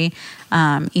very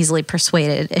easily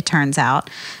persuaded, it turns out.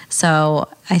 So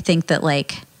I think that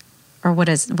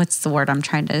what's the word I'm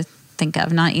trying to think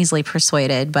of? Not easily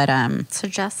persuaded, but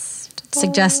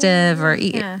suggestive or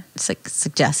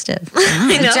suggestive.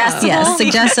 Suggestible. Yeah,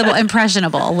 suggestible,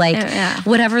 impressionable,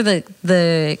 whatever the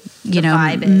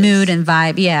vibe is. mood and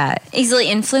vibe. Yeah, Easily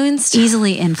influenced.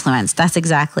 easily influenced. That's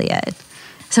exactly it.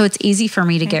 So it's easy for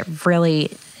me to get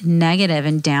really negative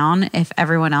and down if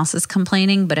everyone else is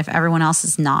complaining, but if everyone else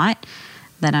is not,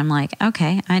 then I'm like,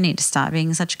 okay, I need to stop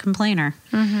being such a complainer.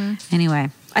 Anyway,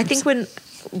 I think when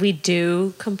we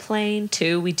do complain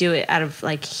too, we do it out of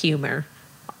humor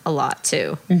a lot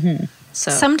too. So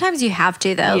Sometimes you have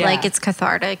to, though. Yeah. It's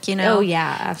cathartic, oh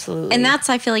yeah, absolutely. And that's,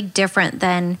 I feel like, different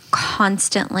than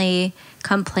constantly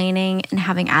complaining and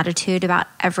having attitude about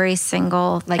every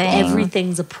single thing.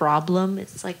 everything's a problem.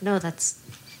 It's like, no, that's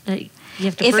you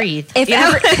have to breathe.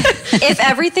 If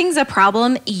everything's a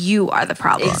problem, you are the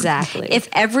problem. Exactly. If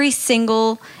every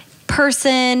single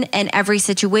person and every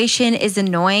situation is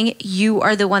annoying, you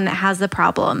are the one that has the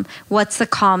problem. What's the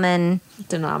common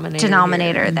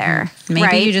denominator there? maybe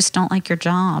right? you just don't like your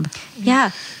job.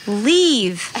 Yeah.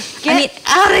 Leave. Get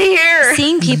out of here.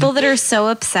 Seeing people that are so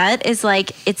upset is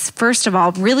it's first of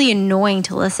all really annoying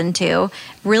to listen to,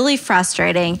 really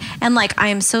frustrating, and I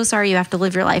am so sorry you have to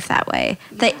live your life that way.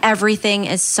 That everything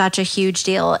is such a huge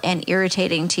deal and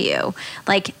irritating to you.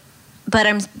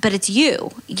 But it's you.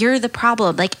 You're the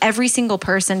problem. Every single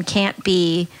person can't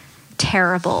be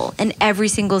terrible in every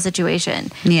single situation.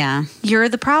 Yeah. You're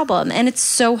the problem, and it's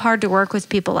so hard to work with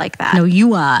people like that. No,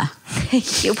 you are.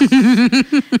 Thank you.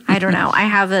 I don't know. I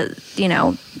have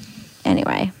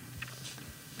anyway.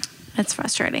 It's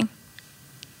frustrating.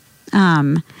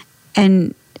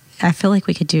 And I feel like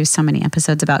we could do so many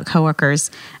episodes about coworkers.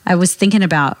 I was thinking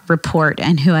about report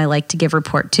and who I like to give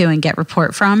report to and get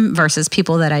report from versus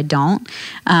people that I don't.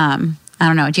 I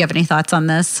don't know. Do you have any thoughts on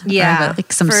this? Yeah, Or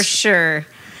some for sure.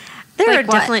 There are Like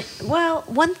what? definitely. Well,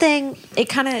 one thing it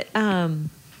kind of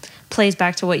plays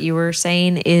back to what you were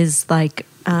saying is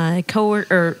coworker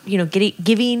or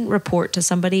giving report to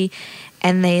somebody,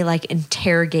 and they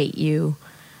interrogate you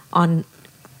on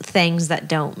things that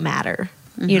don't matter,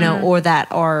 or that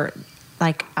are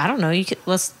I don't know. You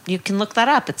can look that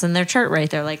up. It's in their chart right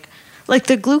there. Like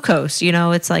the glucose.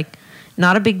 It's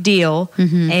not a big deal.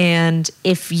 And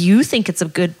if you think it's a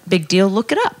big deal,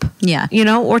 look it up. Yeah.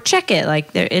 Or check it. Like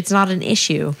it's not an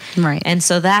issue. Right. And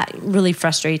so that really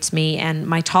frustrates me. And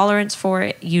my tolerance for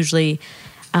it usually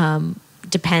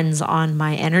depends on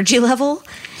my energy level.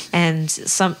 And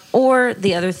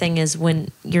the other thing is when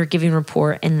you're giving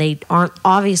report and they aren't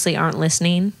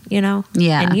listening, Yeah.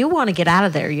 and you want to get out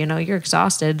of there, you're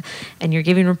exhausted and you're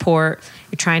giving report,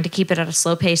 you're trying to keep it at a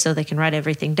slow pace so they can write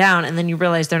everything down. And then you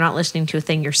realize they're not listening to a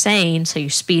thing you're saying. So you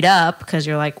speed up because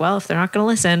you're like, well, if they're not going to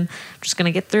listen, I'm just going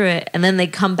to get through it. And then they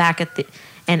come back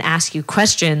and ask you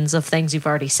questions of things you've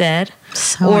already said.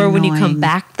 So when you come annoying.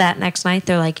 back that next night,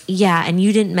 they're like, yeah, and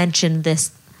you didn't mention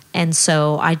this. And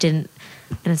so I didn't.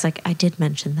 And it's like, I did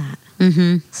mention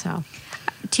that. So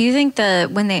Do you think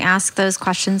when they ask those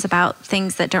questions about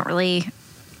things that aren't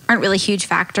really huge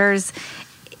factors,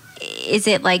 is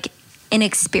it like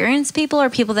inexperienced people or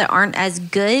people that aren't as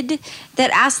good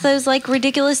that ask those like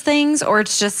ridiculous things, or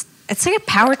it's like a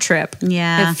power trip?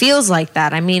 Yeah. It feels like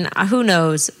that. I mean, who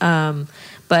knows?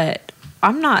 But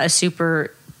I'm not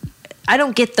I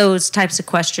don't get those types of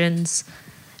questions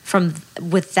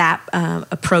with that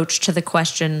approach to the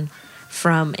question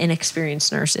from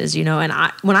inexperienced nurses, and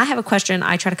when I have a question,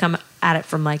 I try to come at it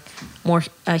from like more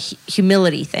a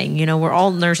humility thing. We're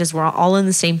all nurses, we're all in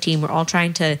the same team, we're all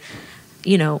trying to,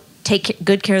 take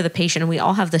good care of the patient, and we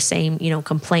all have the same,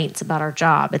 complaints about our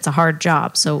job. It's a hard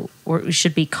job, so we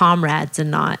should be comrades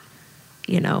and not,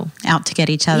 out to get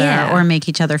each other or make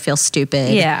each other feel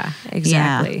stupid. Yeah,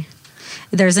 exactly. Yeah.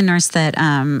 There's a nurse that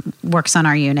works on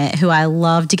our unit who I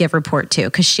love to give report to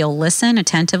because she'll listen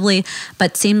attentively,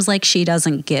 but seems like she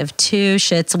doesn't give two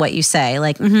shits what you say.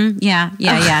 Like,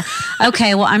 yeah.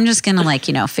 Okay, well, I'm just going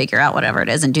to figure out whatever it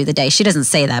is and do the day. She doesn't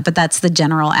say that, but that's the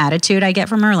general attitude I get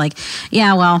from her. Like,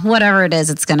 yeah, well, whatever it is,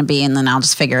 it's going to be, and then I'll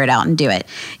just figure it out and do it.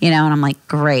 And I'm like,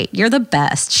 great, you're the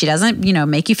best. She doesn't,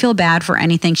 make you feel bad for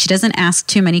anything. She doesn't ask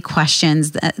too many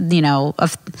questions,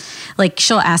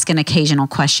 she'll ask an occasional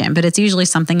question, but it's usually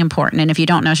something important. And if you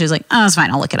don't know, she's like, oh, it's fine,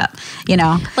 I'll look it up,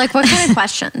 Like what kind of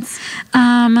questions?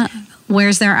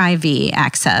 Where's their IV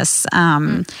access?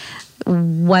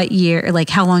 What year, like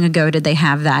how long ago did they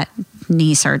have that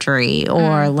knee surgery?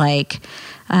 Or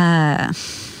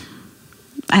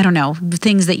I don't know,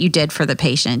 things that you did for the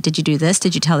patient. Did you do this?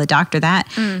 Did you tell the doctor that?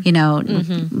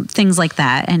 Things like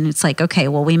that. And it's like, okay,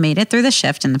 well, we made it through the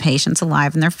shift and the patient's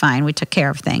alive and they're fine. We took care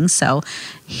of things. So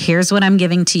here's what I'm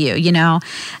giving to you.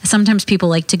 Sometimes people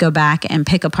like to go back and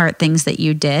pick apart things that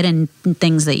you did and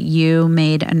things that you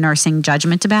made a nursing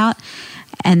judgment about.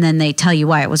 And then they tell you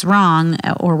why it was wrong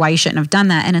or why you shouldn't have done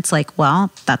that. And it's like,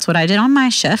 well, that's what I did on my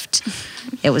shift.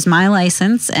 It was my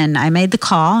license and I made the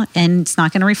call, and it's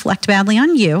not going to reflect badly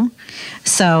on you.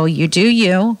 So you do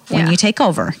you when you take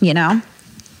over,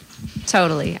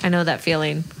 Totally. I know that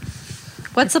feeling.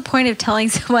 What's the point of telling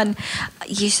someone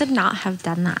you should not have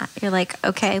done that? You're like,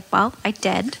 okay, well, I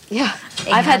did. Yeah.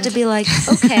 I've had to be like,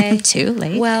 okay. Too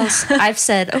late. Well, I've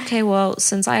said, okay, well,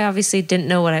 since I obviously didn't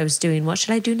know what I was doing, what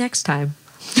should I do next time?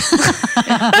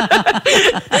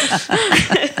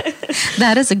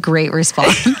 That is a great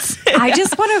response. I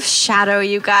just want to shadow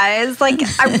you guys. Like,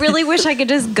 I really wish I could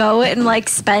just go and like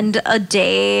spend a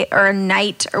day or a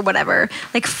night or whatever,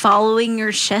 like following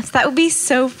your shifts. That would be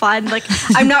so fun. Like,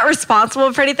 I'm not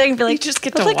responsible for anything. Be like, you just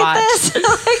get to look watch. at this.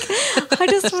 Like,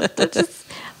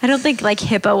 I don't think like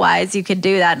HIPAA wise you could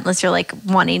do that unless you're like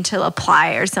wanting to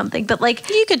apply or something. But like,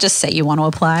 You could just say you want to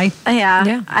apply.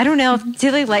 yeah. I don't know. Do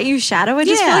they let you shadow? I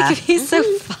just feel like it'd be so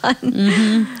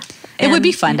fun. It would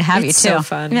be fun to have you It's too. so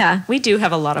fun. Yeah. We do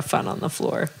have a lot of fun on the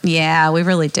floor. Yeah, we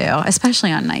really do,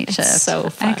 especially on night shift. so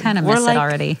fun. I kind of We're miss like it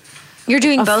already. You're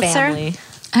doing A both, family. sir?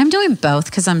 I'm doing both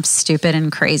because I'm stupid and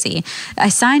crazy. I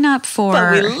sign up for...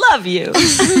 But we love you.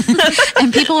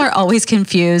 And people are always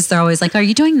confused. They're always like, are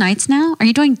you doing nights now? Are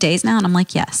you doing days now? And I'm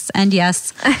like, yes. And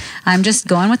yes, I'm just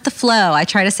going with the flow. I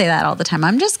try to say that all the time.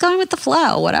 I'm just going with the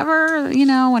flow, whatever,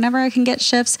 whenever I can get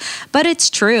shifts. But it's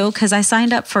true because I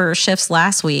signed up for shifts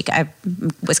last week. I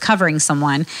was covering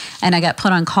someone and I got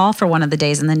put on call for one of the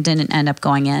days and then didn't end up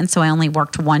going in. So I only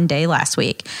worked one day last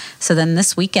week. So then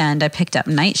this weekend I picked up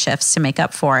night shifts to make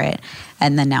up for it.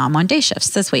 And then now I'm on day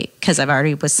shifts this week because I've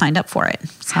already was signed up for it.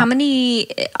 So. How many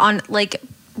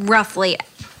roughly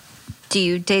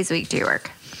days a week do you work?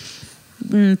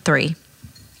 3.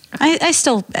 I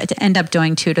still end up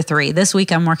doing 2 to 3. This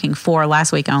week I'm working 4.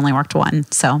 Last week I only worked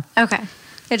 1. So Okay.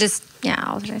 It just,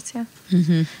 alternates, yeah.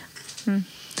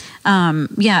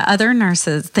 Other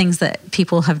nurses, things that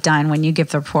people have done when you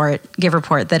give report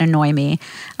that annoy me.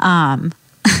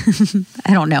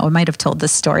 I don't know. I might have told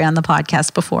this story on the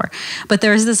podcast before, but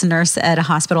there was this nurse at a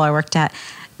hospital I worked at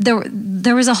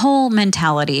there was a whole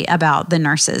mentality about the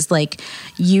nurses, like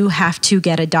you have to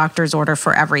get a doctor's order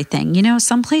for everything. You know,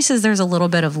 some places there's a little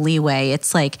bit of leeway.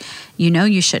 It's like,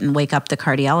 you shouldn't wake up the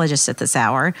cardiologist at this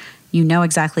hour. You know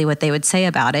exactly what they would say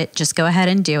about it. Just go ahead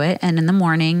and do it. And in the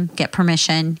morning, get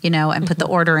permission, and put the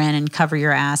order in and cover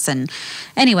your ass. And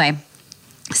anyway,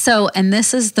 so, and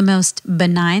this is the most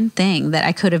benign thing that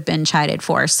I could have been chided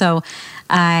for. So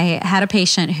I had a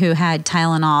patient who had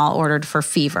Tylenol ordered for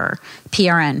fever,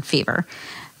 PRN fever.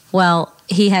 Well,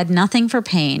 he had nothing for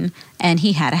pain and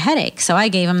he had a headache. So I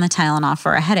gave him the Tylenol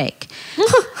for a headache.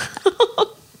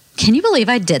 Can you believe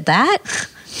I did that?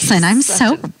 And I'm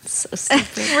so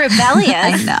rebellious.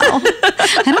 I know.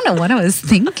 I don't know what I was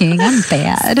thinking. I'm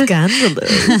bad.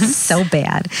 Scandalous. So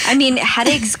bad. I mean,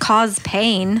 headaches cause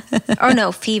pain. Oh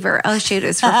no, fever. Oh shoot, it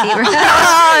was for fever.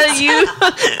 You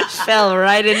fell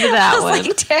right into that one.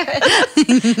 Like, damn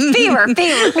it. Fever.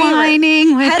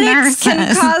 Whining with Headaches can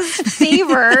nurses. cause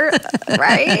fever,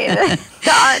 right?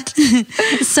 God.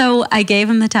 So I gave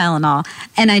him the Tylenol,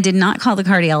 and I did not call the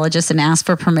cardiologist and ask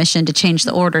for permission to change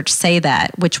the order to say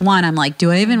that. Which one? I'm like, do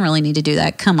I even really need to do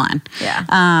that? Come on. Yeah.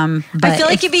 But I feel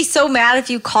like you'd be so mad if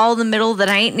you call in the middle of the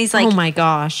night and he's like, Oh my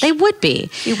gosh. they would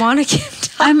be. you want to get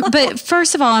But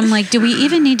first of all, I'm like, do we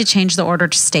even need to change the order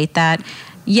to state that?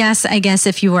 Yes, I guess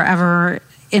if you were ever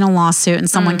in a lawsuit and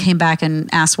someone came back and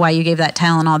asked why you gave that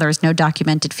Tylenol, there was no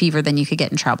documented fever, then you could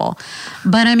get in trouble.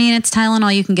 But I mean, it's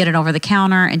Tylenol. You can get it over the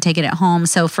counter and take it at home.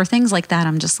 So for things like that,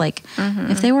 I'm just like,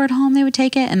 if they were at home, they would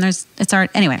take it. And it's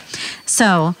already, anyway.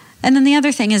 So, and then the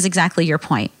other thing is exactly your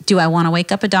point. Do I want to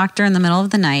wake up a doctor in the middle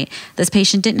of the night? This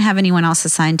patient didn't have anyone else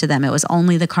assigned to them. It was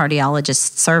only the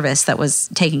cardiologist service that was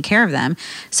taking care of them.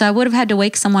 So I would have had to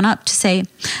wake someone up to say,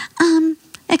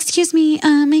 excuse me,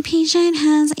 my patient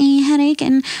has a headache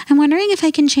and I'm wondering if I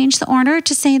can change the order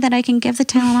to say that I can give the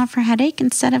Tylenol for headache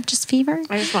instead of just fever.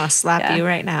 I just want to slap you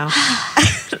right now.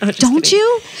 Don't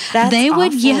you? That's they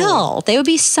would awful. yell. They would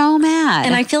be so mad.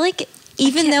 And I feel like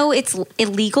even though it's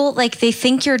illegal, like they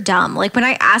think you're dumb. Like when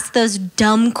I ask those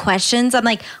dumb questions, I'm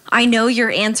like, I know your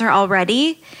answer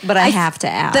already. But I have to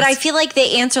ask. But I feel like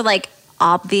they answer like,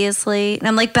 obviously. And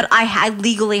I'm like, but I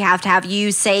legally have to have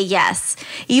you say yes,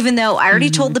 even though I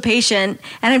already told the patient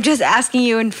and I'm just asking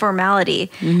you in formality.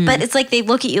 But it's like they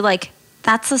look at you like,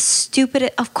 that's a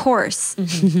stupid, of course.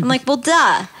 I'm like, well,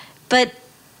 duh. But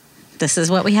this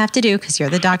is what we have to do because you're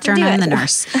the doctor and Do I'm it. the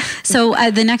nurse. So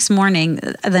the next morning,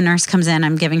 the nurse comes in.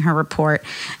 I'm giving her report,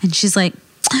 and she's like,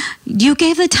 "You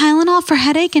gave the Tylenol for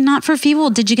headache and not for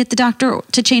fever. Did you get the doctor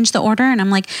to change the order?" And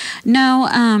I'm like, "No.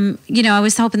 I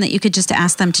was hoping that you could just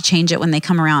ask them to change it when they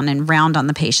come around and round on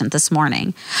the patient this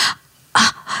morning."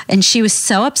 And she was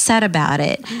so upset about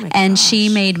it, and she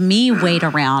made me wait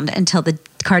around until the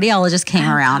cardiologist came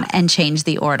around and changed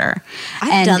the order.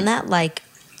 I've done that like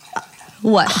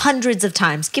What? hundreds of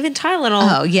times. Given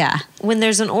Tylenol, Oh yeah. when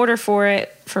there's an order for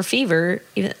it for fever,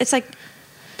 it's like,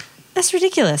 that's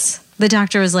ridiculous. The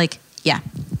doctor was like, "Yeah,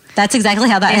 that's exactly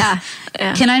how that.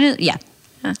 Yeah. Can I do? Yeah."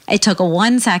 It took a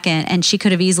 1 second, and she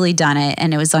could have easily done it.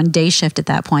 And it was on day shift at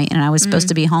that point, and I was supposed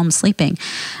to be home sleeping.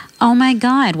 Oh my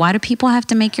God, why do people have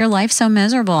to make your life so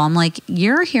miserable? I'm like,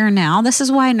 you're here now. This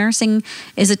is why nursing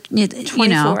is it's a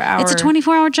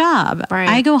 24-hour job. Right.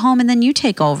 I go home and then you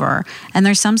take over. And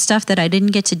there's some stuff that I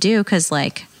didn't get to do because, I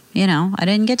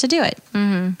didn't get to do it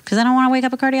because I don't want to wake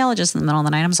up a cardiologist in the middle of the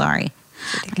night. I'm sorry.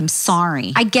 I'm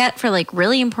sorry. I get for like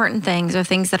really important things or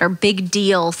things that are big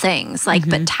deal things, like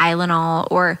but Tylenol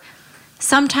or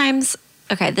sometimes,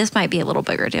 okay, this might be a little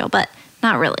bigger deal, but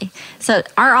not really. So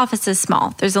our office is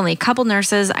small. There's only a couple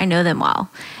nurses. I know them well.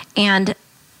 And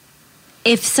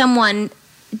if someone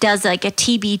does like a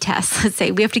TB test, let's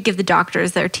say we have to give the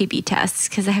doctors their TB tests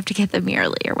because they have to get them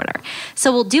yearly or whatever.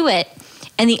 So we'll do it.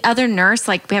 And the other nurse,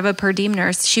 like we have a per diem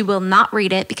nurse, she will not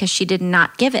read it because she did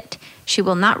not give it. She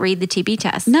will not read the TB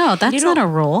test. No, that's not a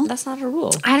rule. That's not a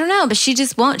rule. I don't know, but she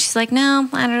just won't. She's like, no,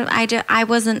 I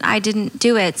didn't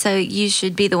do it, so you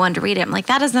should be the one to read it. I'm like,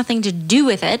 that has nothing to do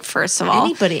with it, first of all.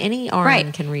 Anybody, any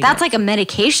RN can read That's it. like a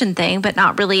medication thing, but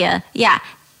not really I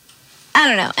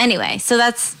don't know. Anyway, so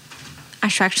I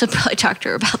should actually probably talk to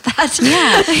her about that.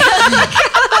 Yeah.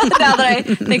 Now that I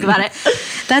think about it.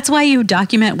 That's why you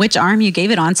document which arm you gave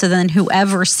it on, so then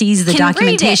whoever sees the Can read it.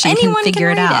 documentation can Anyone figure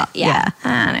it read out. Yeah.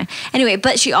 I don't know. Anyway,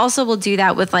 but she also will do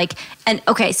that with like, and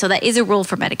okay, so that is a rule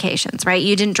for medications, right?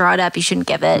 You didn't draw it up, you shouldn't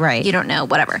give it. Right. You don't know,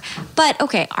 whatever. But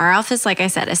okay, our office, like I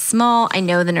said, is small. I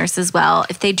know the nurses well.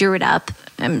 If they drew it up,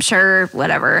 I'm sure,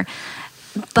 whatever.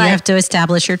 But You have to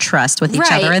establish your trust with each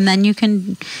Right. other, and then you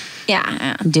can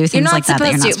yeah, do things like that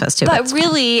you're not supposed to. But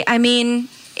really, I mean,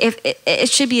 if it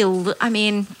should be I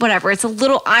mean, whatever. It's a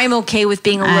little, I'm okay with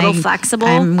being a little flexible.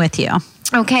 I'm with you.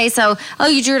 Okay, so,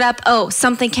 you drew it up. Oh,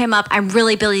 something came up. I'm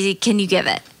really busy. Can you give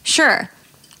it? Sure,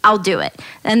 I'll do it.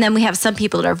 And then we have some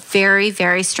people that are very,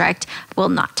 very strict. Will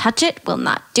not touch it. Will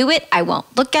not do it. I won't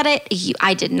look at it.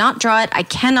 I did not draw it. I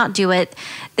cannot do it.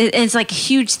 It's like a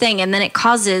huge thing. And then it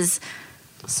causes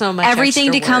so much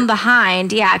everything to extra come work.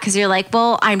 behind. Yeah, because you're like,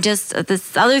 well,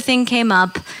 this other thing came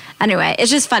up. Anyway, it's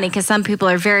just funny because some people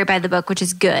are very by the book, which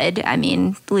is good. I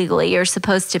mean, legally, you're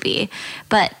supposed to be.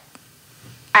 But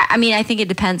I mean, I think it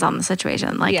depends on the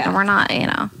situation. Like, we're not,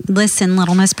 Listen,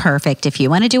 Little Miss Perfect, if you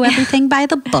want to do everything by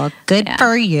the book, good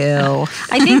for you.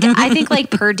 I think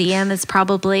like per diem is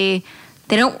probably,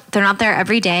 they're not there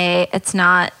every day. It's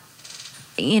not,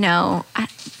 you know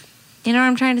what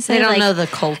I'm trying to say? They don't like, know the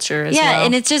culture as well. Yeah,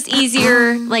 and it's just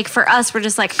easier. Like for us, we're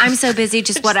just like, I'm so busy,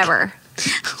 just whatever.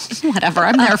 Whatever,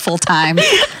 I'm there full time.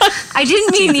 I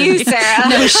didn't mean you, Sarah.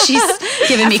 No, she's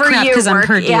giving me For crap you, because I'm work.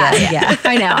 per diem. Yeah.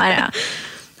 I know.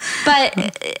 But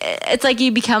it's like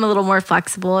you become a little more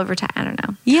flexible over time. I don't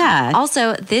know. Yeah.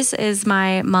 Also, this is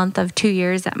my month of 2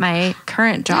 years at my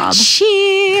current job.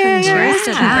 Cheers. Congrats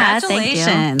to that. Thank you.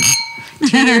 Congratulations.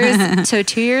 2 years. So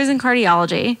 2 years in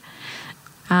cardiology,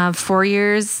 4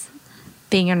 years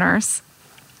being a nurse.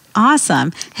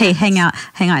 Awesome. Hey, hang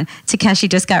on. Takeshi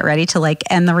just got ready to like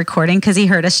end the recording because he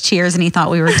heard us cheers and he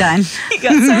thought we were done. He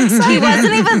got so excited. He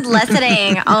wasn't even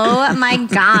listening. Oh my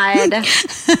God.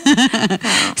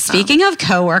 Speaking of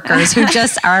coworkers who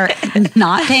just are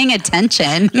not paying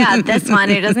attention. Yeah, this one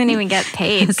who doesn't even get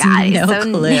paid. Has God, he's no so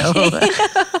clue.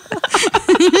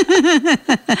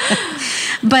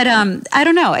 But I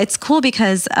don't know. It's cool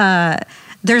because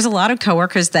there's a lot of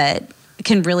coworkers that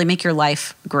can really make your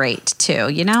life great too,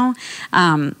 you know?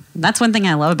 That's one thing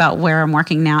I love about where I'm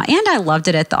working now. And I loved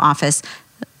it at the office,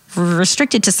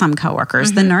 restricted to some coworkers.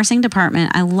 Mm-hmm. The nursing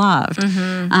department I loved.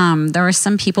 Mm-hmm. There were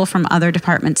some people from other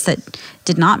departments that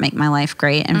did not make my life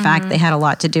great. In fact, they had a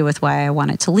lot to do with why I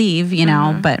wanted to leave, you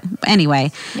know? But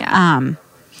anyway,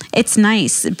 it's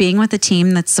nice being with a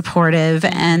team that's supportive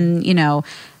and, you know,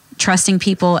 trusting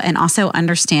people and also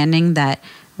understanding that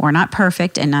we're not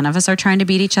perfect and none of us are trying to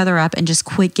beat each other up and just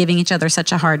quit giving each other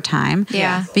such a hard time.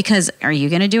 Yeah. Because are you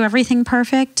going to do everything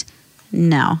perfect?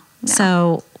 No.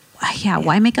 So,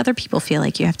 why make other people feel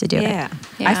like you have to do it? Yeah.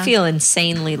 I feel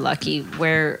insanely lucky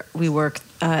where we work,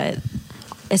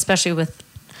 especially with,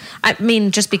 I mean,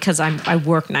 just because I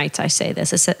work nights, I say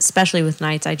this, especially with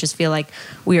nights, I just feel like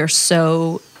we are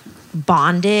so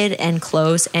bonded and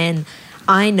close, and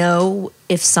I know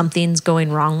if something's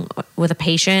going wrong with a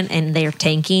patient and they're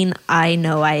tanking, I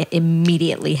know I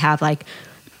immediately have like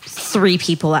 3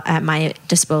 people at my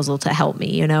disposal to help me,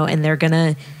 you know, and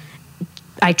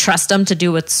I trust them to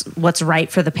do what's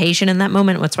right for the patient in that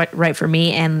moment, what's right for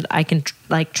me, and I can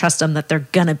like trust them that they're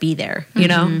gonna be there, you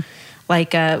know?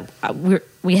 Like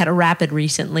we had a rapid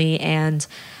recently, and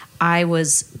I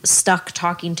was stuck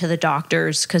talking to the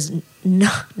doctors because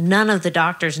none of the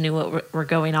doctors knew what were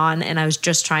going on, and I was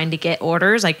just trying to get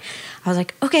orders. Like, I was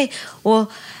like, okay,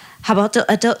 well, how about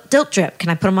a DILT drip? Can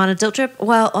I put them on a DILT drip?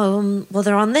 Well,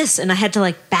 they're on this, and I had to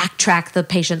like backtrack the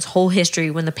patient's whole history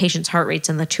when the patient's heart rate's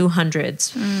in the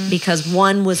 200s because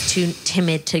one was too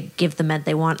timid to give the med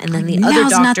they want, and then the other doctor,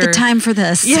 now's not the time for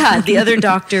this. Yeah, the other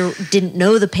doctor didn't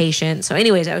know the patient. So,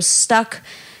 anyways, I was stuck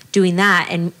doing that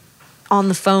and on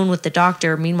the phone with the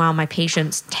doctor. Meanwhile, my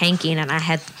patient's tanking, and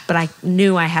but I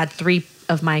knew I had 3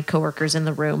 of my coworkers in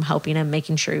the room helping him,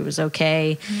 making sure he was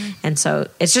okay. And so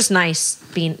it's just nice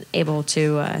being able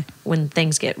to, when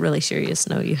things get really serious,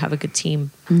 know you have a good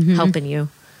team helping you.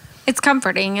 It's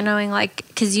comforting and knowing like,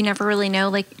 because you never really know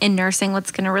like in nursing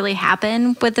what's going to really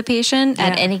happen with the patient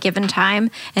at any given time,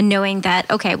 and knowing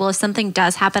that, okay, well, if something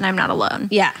does happen, I'm not alone.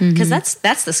 Yeah, because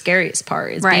that's the scariest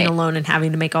part is being alone and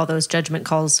having to make all those judgment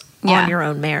calls on your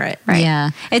own merit. Right.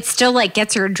 Yeah. It still like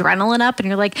gets your adrenaline up and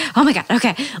you're like, oh my God,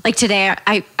 okay. Like today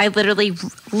I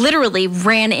literally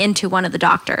ran into one of the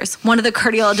doctors, one of the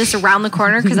cardiologists around the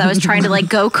corner because I was trying to like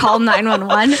go call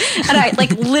 911, and I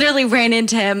like literally ran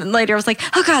into him, and later I was like,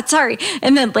 oh God, sorry.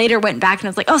 And then later went back and I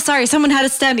was like, oh, sorry, someone had a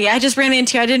STEMI. I just ran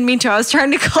into you. I didn't mean to. I was trying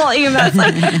to call EMS.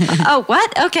 Like, oh,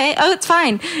 what? Okay. Oh, it's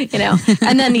fine. You know,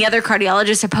 and then the other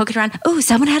cardiologists are poking around. Oh,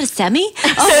 someone had a STEMI?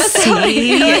 Oh,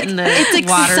 See, it's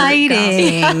exciting.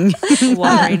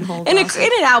 Watering hole in an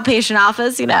outpatient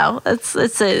office, you know,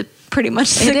 it's a pretty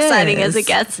much as exciting as it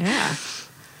gets. Yeah.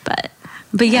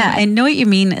 But yeah, I know what you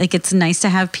mean. Like, it's nice to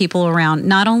have people around,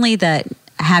 not only that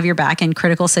have your back in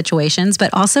critical situations,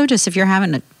 but also just if you're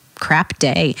having a crap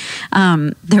day.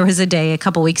 There was a day a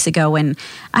couple weeks ago when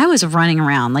I was running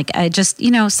around. Like I just,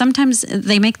 sometimes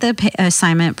they make the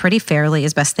assignment pretty fairly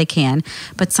as best they can,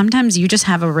 but sometimes you just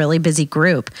have a really busy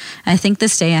group. I think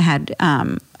this day I had,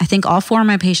 I think all 4 of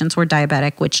my patients were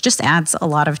diabetic, which just adds a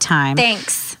lot of time.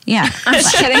 Thanks. Yeah. I'm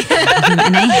just kidding.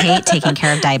 And I hate taking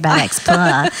care of diabetics.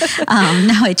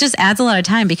 No, it just adds a lot of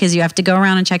time because you have to go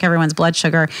around and check everyone's blood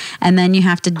sugar, and then you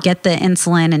have to get the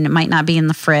insulin, and it might not be in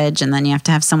the fridge, and then you have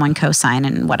to have someone co-sign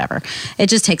and whatever. It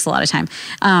just takes a lot of time.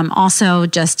 Also,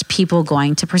 just people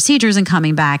going to procedures and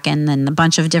coming back, and then a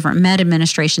bunch of different med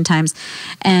administration times.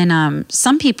 And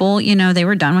some people, they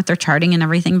were done with their charting and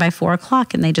everything by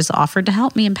 4:00, and they just offered to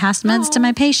help me and pass meds to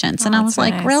my patients. And I was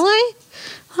like, nice. Really?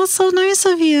 That's so nice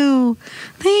of you.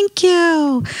 Thank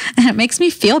you. And it makes me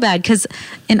feel bad because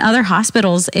in other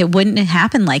hospitals, it wouldn't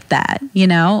happen like that. You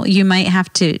might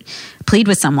have to plead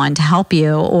with someone to help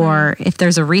you, or if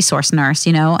there's a resource nurse,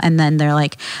 and then they're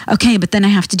like, okay, but then I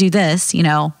have to do this,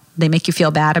 they make you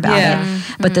feel bad about it.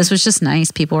 But this was just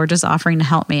nice. People were just offering to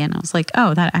help me. And I was like,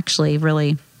 oh, that actually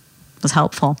really was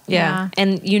helpful. Yeah.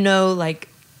 And like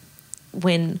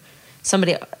when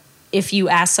somebody, if you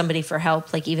ask somebody for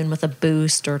help, like even with a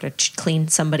boost or to clean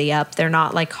somebody up, they're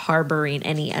not like harboring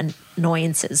any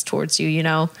annoyances towards you,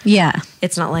 Yeah.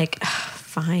 It's not like,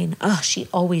 fine. Oh, she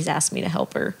always asks me to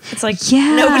help her. It's like,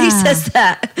 nobody says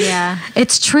that. Yeah.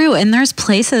 It's true. And there's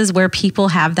places where people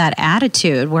have that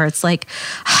attitude where it's like,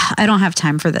 I don't have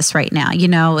time for this right now.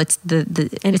 It's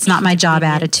it's not my job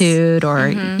attitude,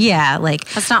 or like,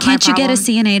 That's not can't my you get a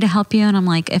problem. CNA to help you? And I'm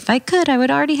like, if I could, I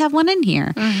would already have one in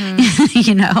here.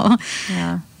 Yeah.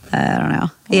 I don't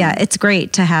know. Yeah. It's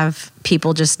great to have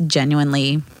people just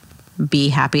genuinely be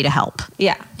happy to help.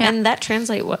 Yeah. And that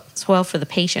translates well for the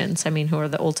patients. I mean, who are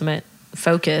the ultimate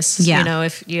focus. Yeah.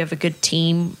 If you have a good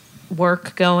team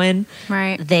work going,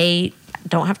 Right. they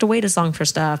don't have to wait as long for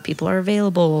stuff. People are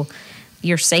available.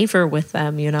 You're safer with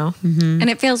them, And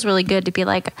it feels really good to be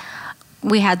like,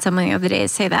 we had someone the other day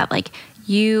say that, like,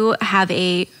 you have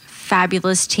a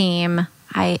fabulous team.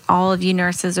 All of you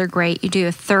nurses are great. You do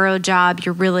a thorough job.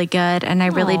 You're really good. And I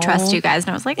really trust you guys.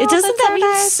 And I was like, It doesn't that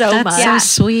mean so That's much? so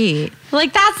sweet.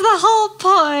 Like, that's the whole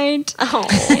point. Oh,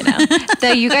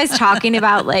 So you guys talking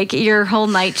about like your whole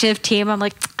night shift team, I'm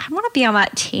like, I want to be on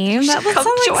that team. That would come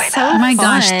sound join like so us. Oh my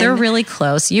gosh, fun. they're really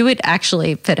close. You would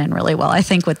actually fit in really well, I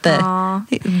think, with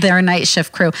their night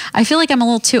shift crew. I feel like I'm a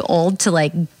little too old to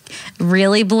like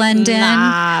really blend in.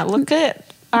 nah, look at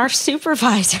our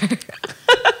supervisor.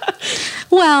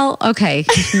 Well, okay,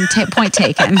 point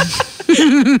taken.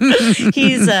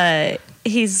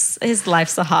 His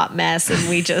life's a hot mess, and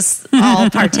we just all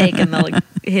partake in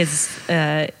his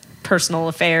personal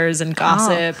affairs and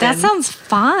gossip. That and sounds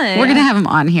fun. We're gonna have him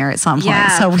on here at some point,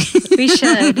 Yeah, so we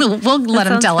should. we'll let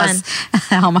him sounds tell us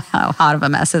how hot of a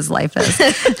mess his life is.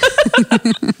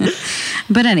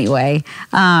 But anyway,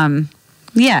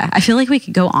 yeah, I feel like we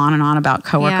could go on and on about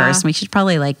coworkers. Yeah. We should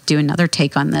probably like do another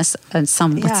take on this with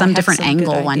some I have different some good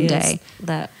angle one ideas day.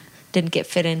 that didn't get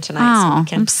fit in tonight. Oh, so we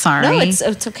can, I'm sorry. No,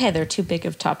 it's okay. They're too big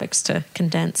of topics to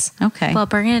condense. Okay. Well,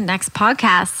 bring in next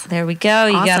podcast. There we go.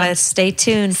 You Awesome. gotta stay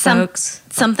tuned, folks.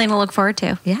 Something to look forward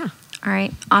to. Yeah. All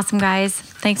right. Awesome, guys.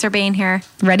 Thanks for being here.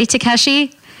 Ready,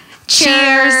 Takeshi?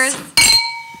 Cheers.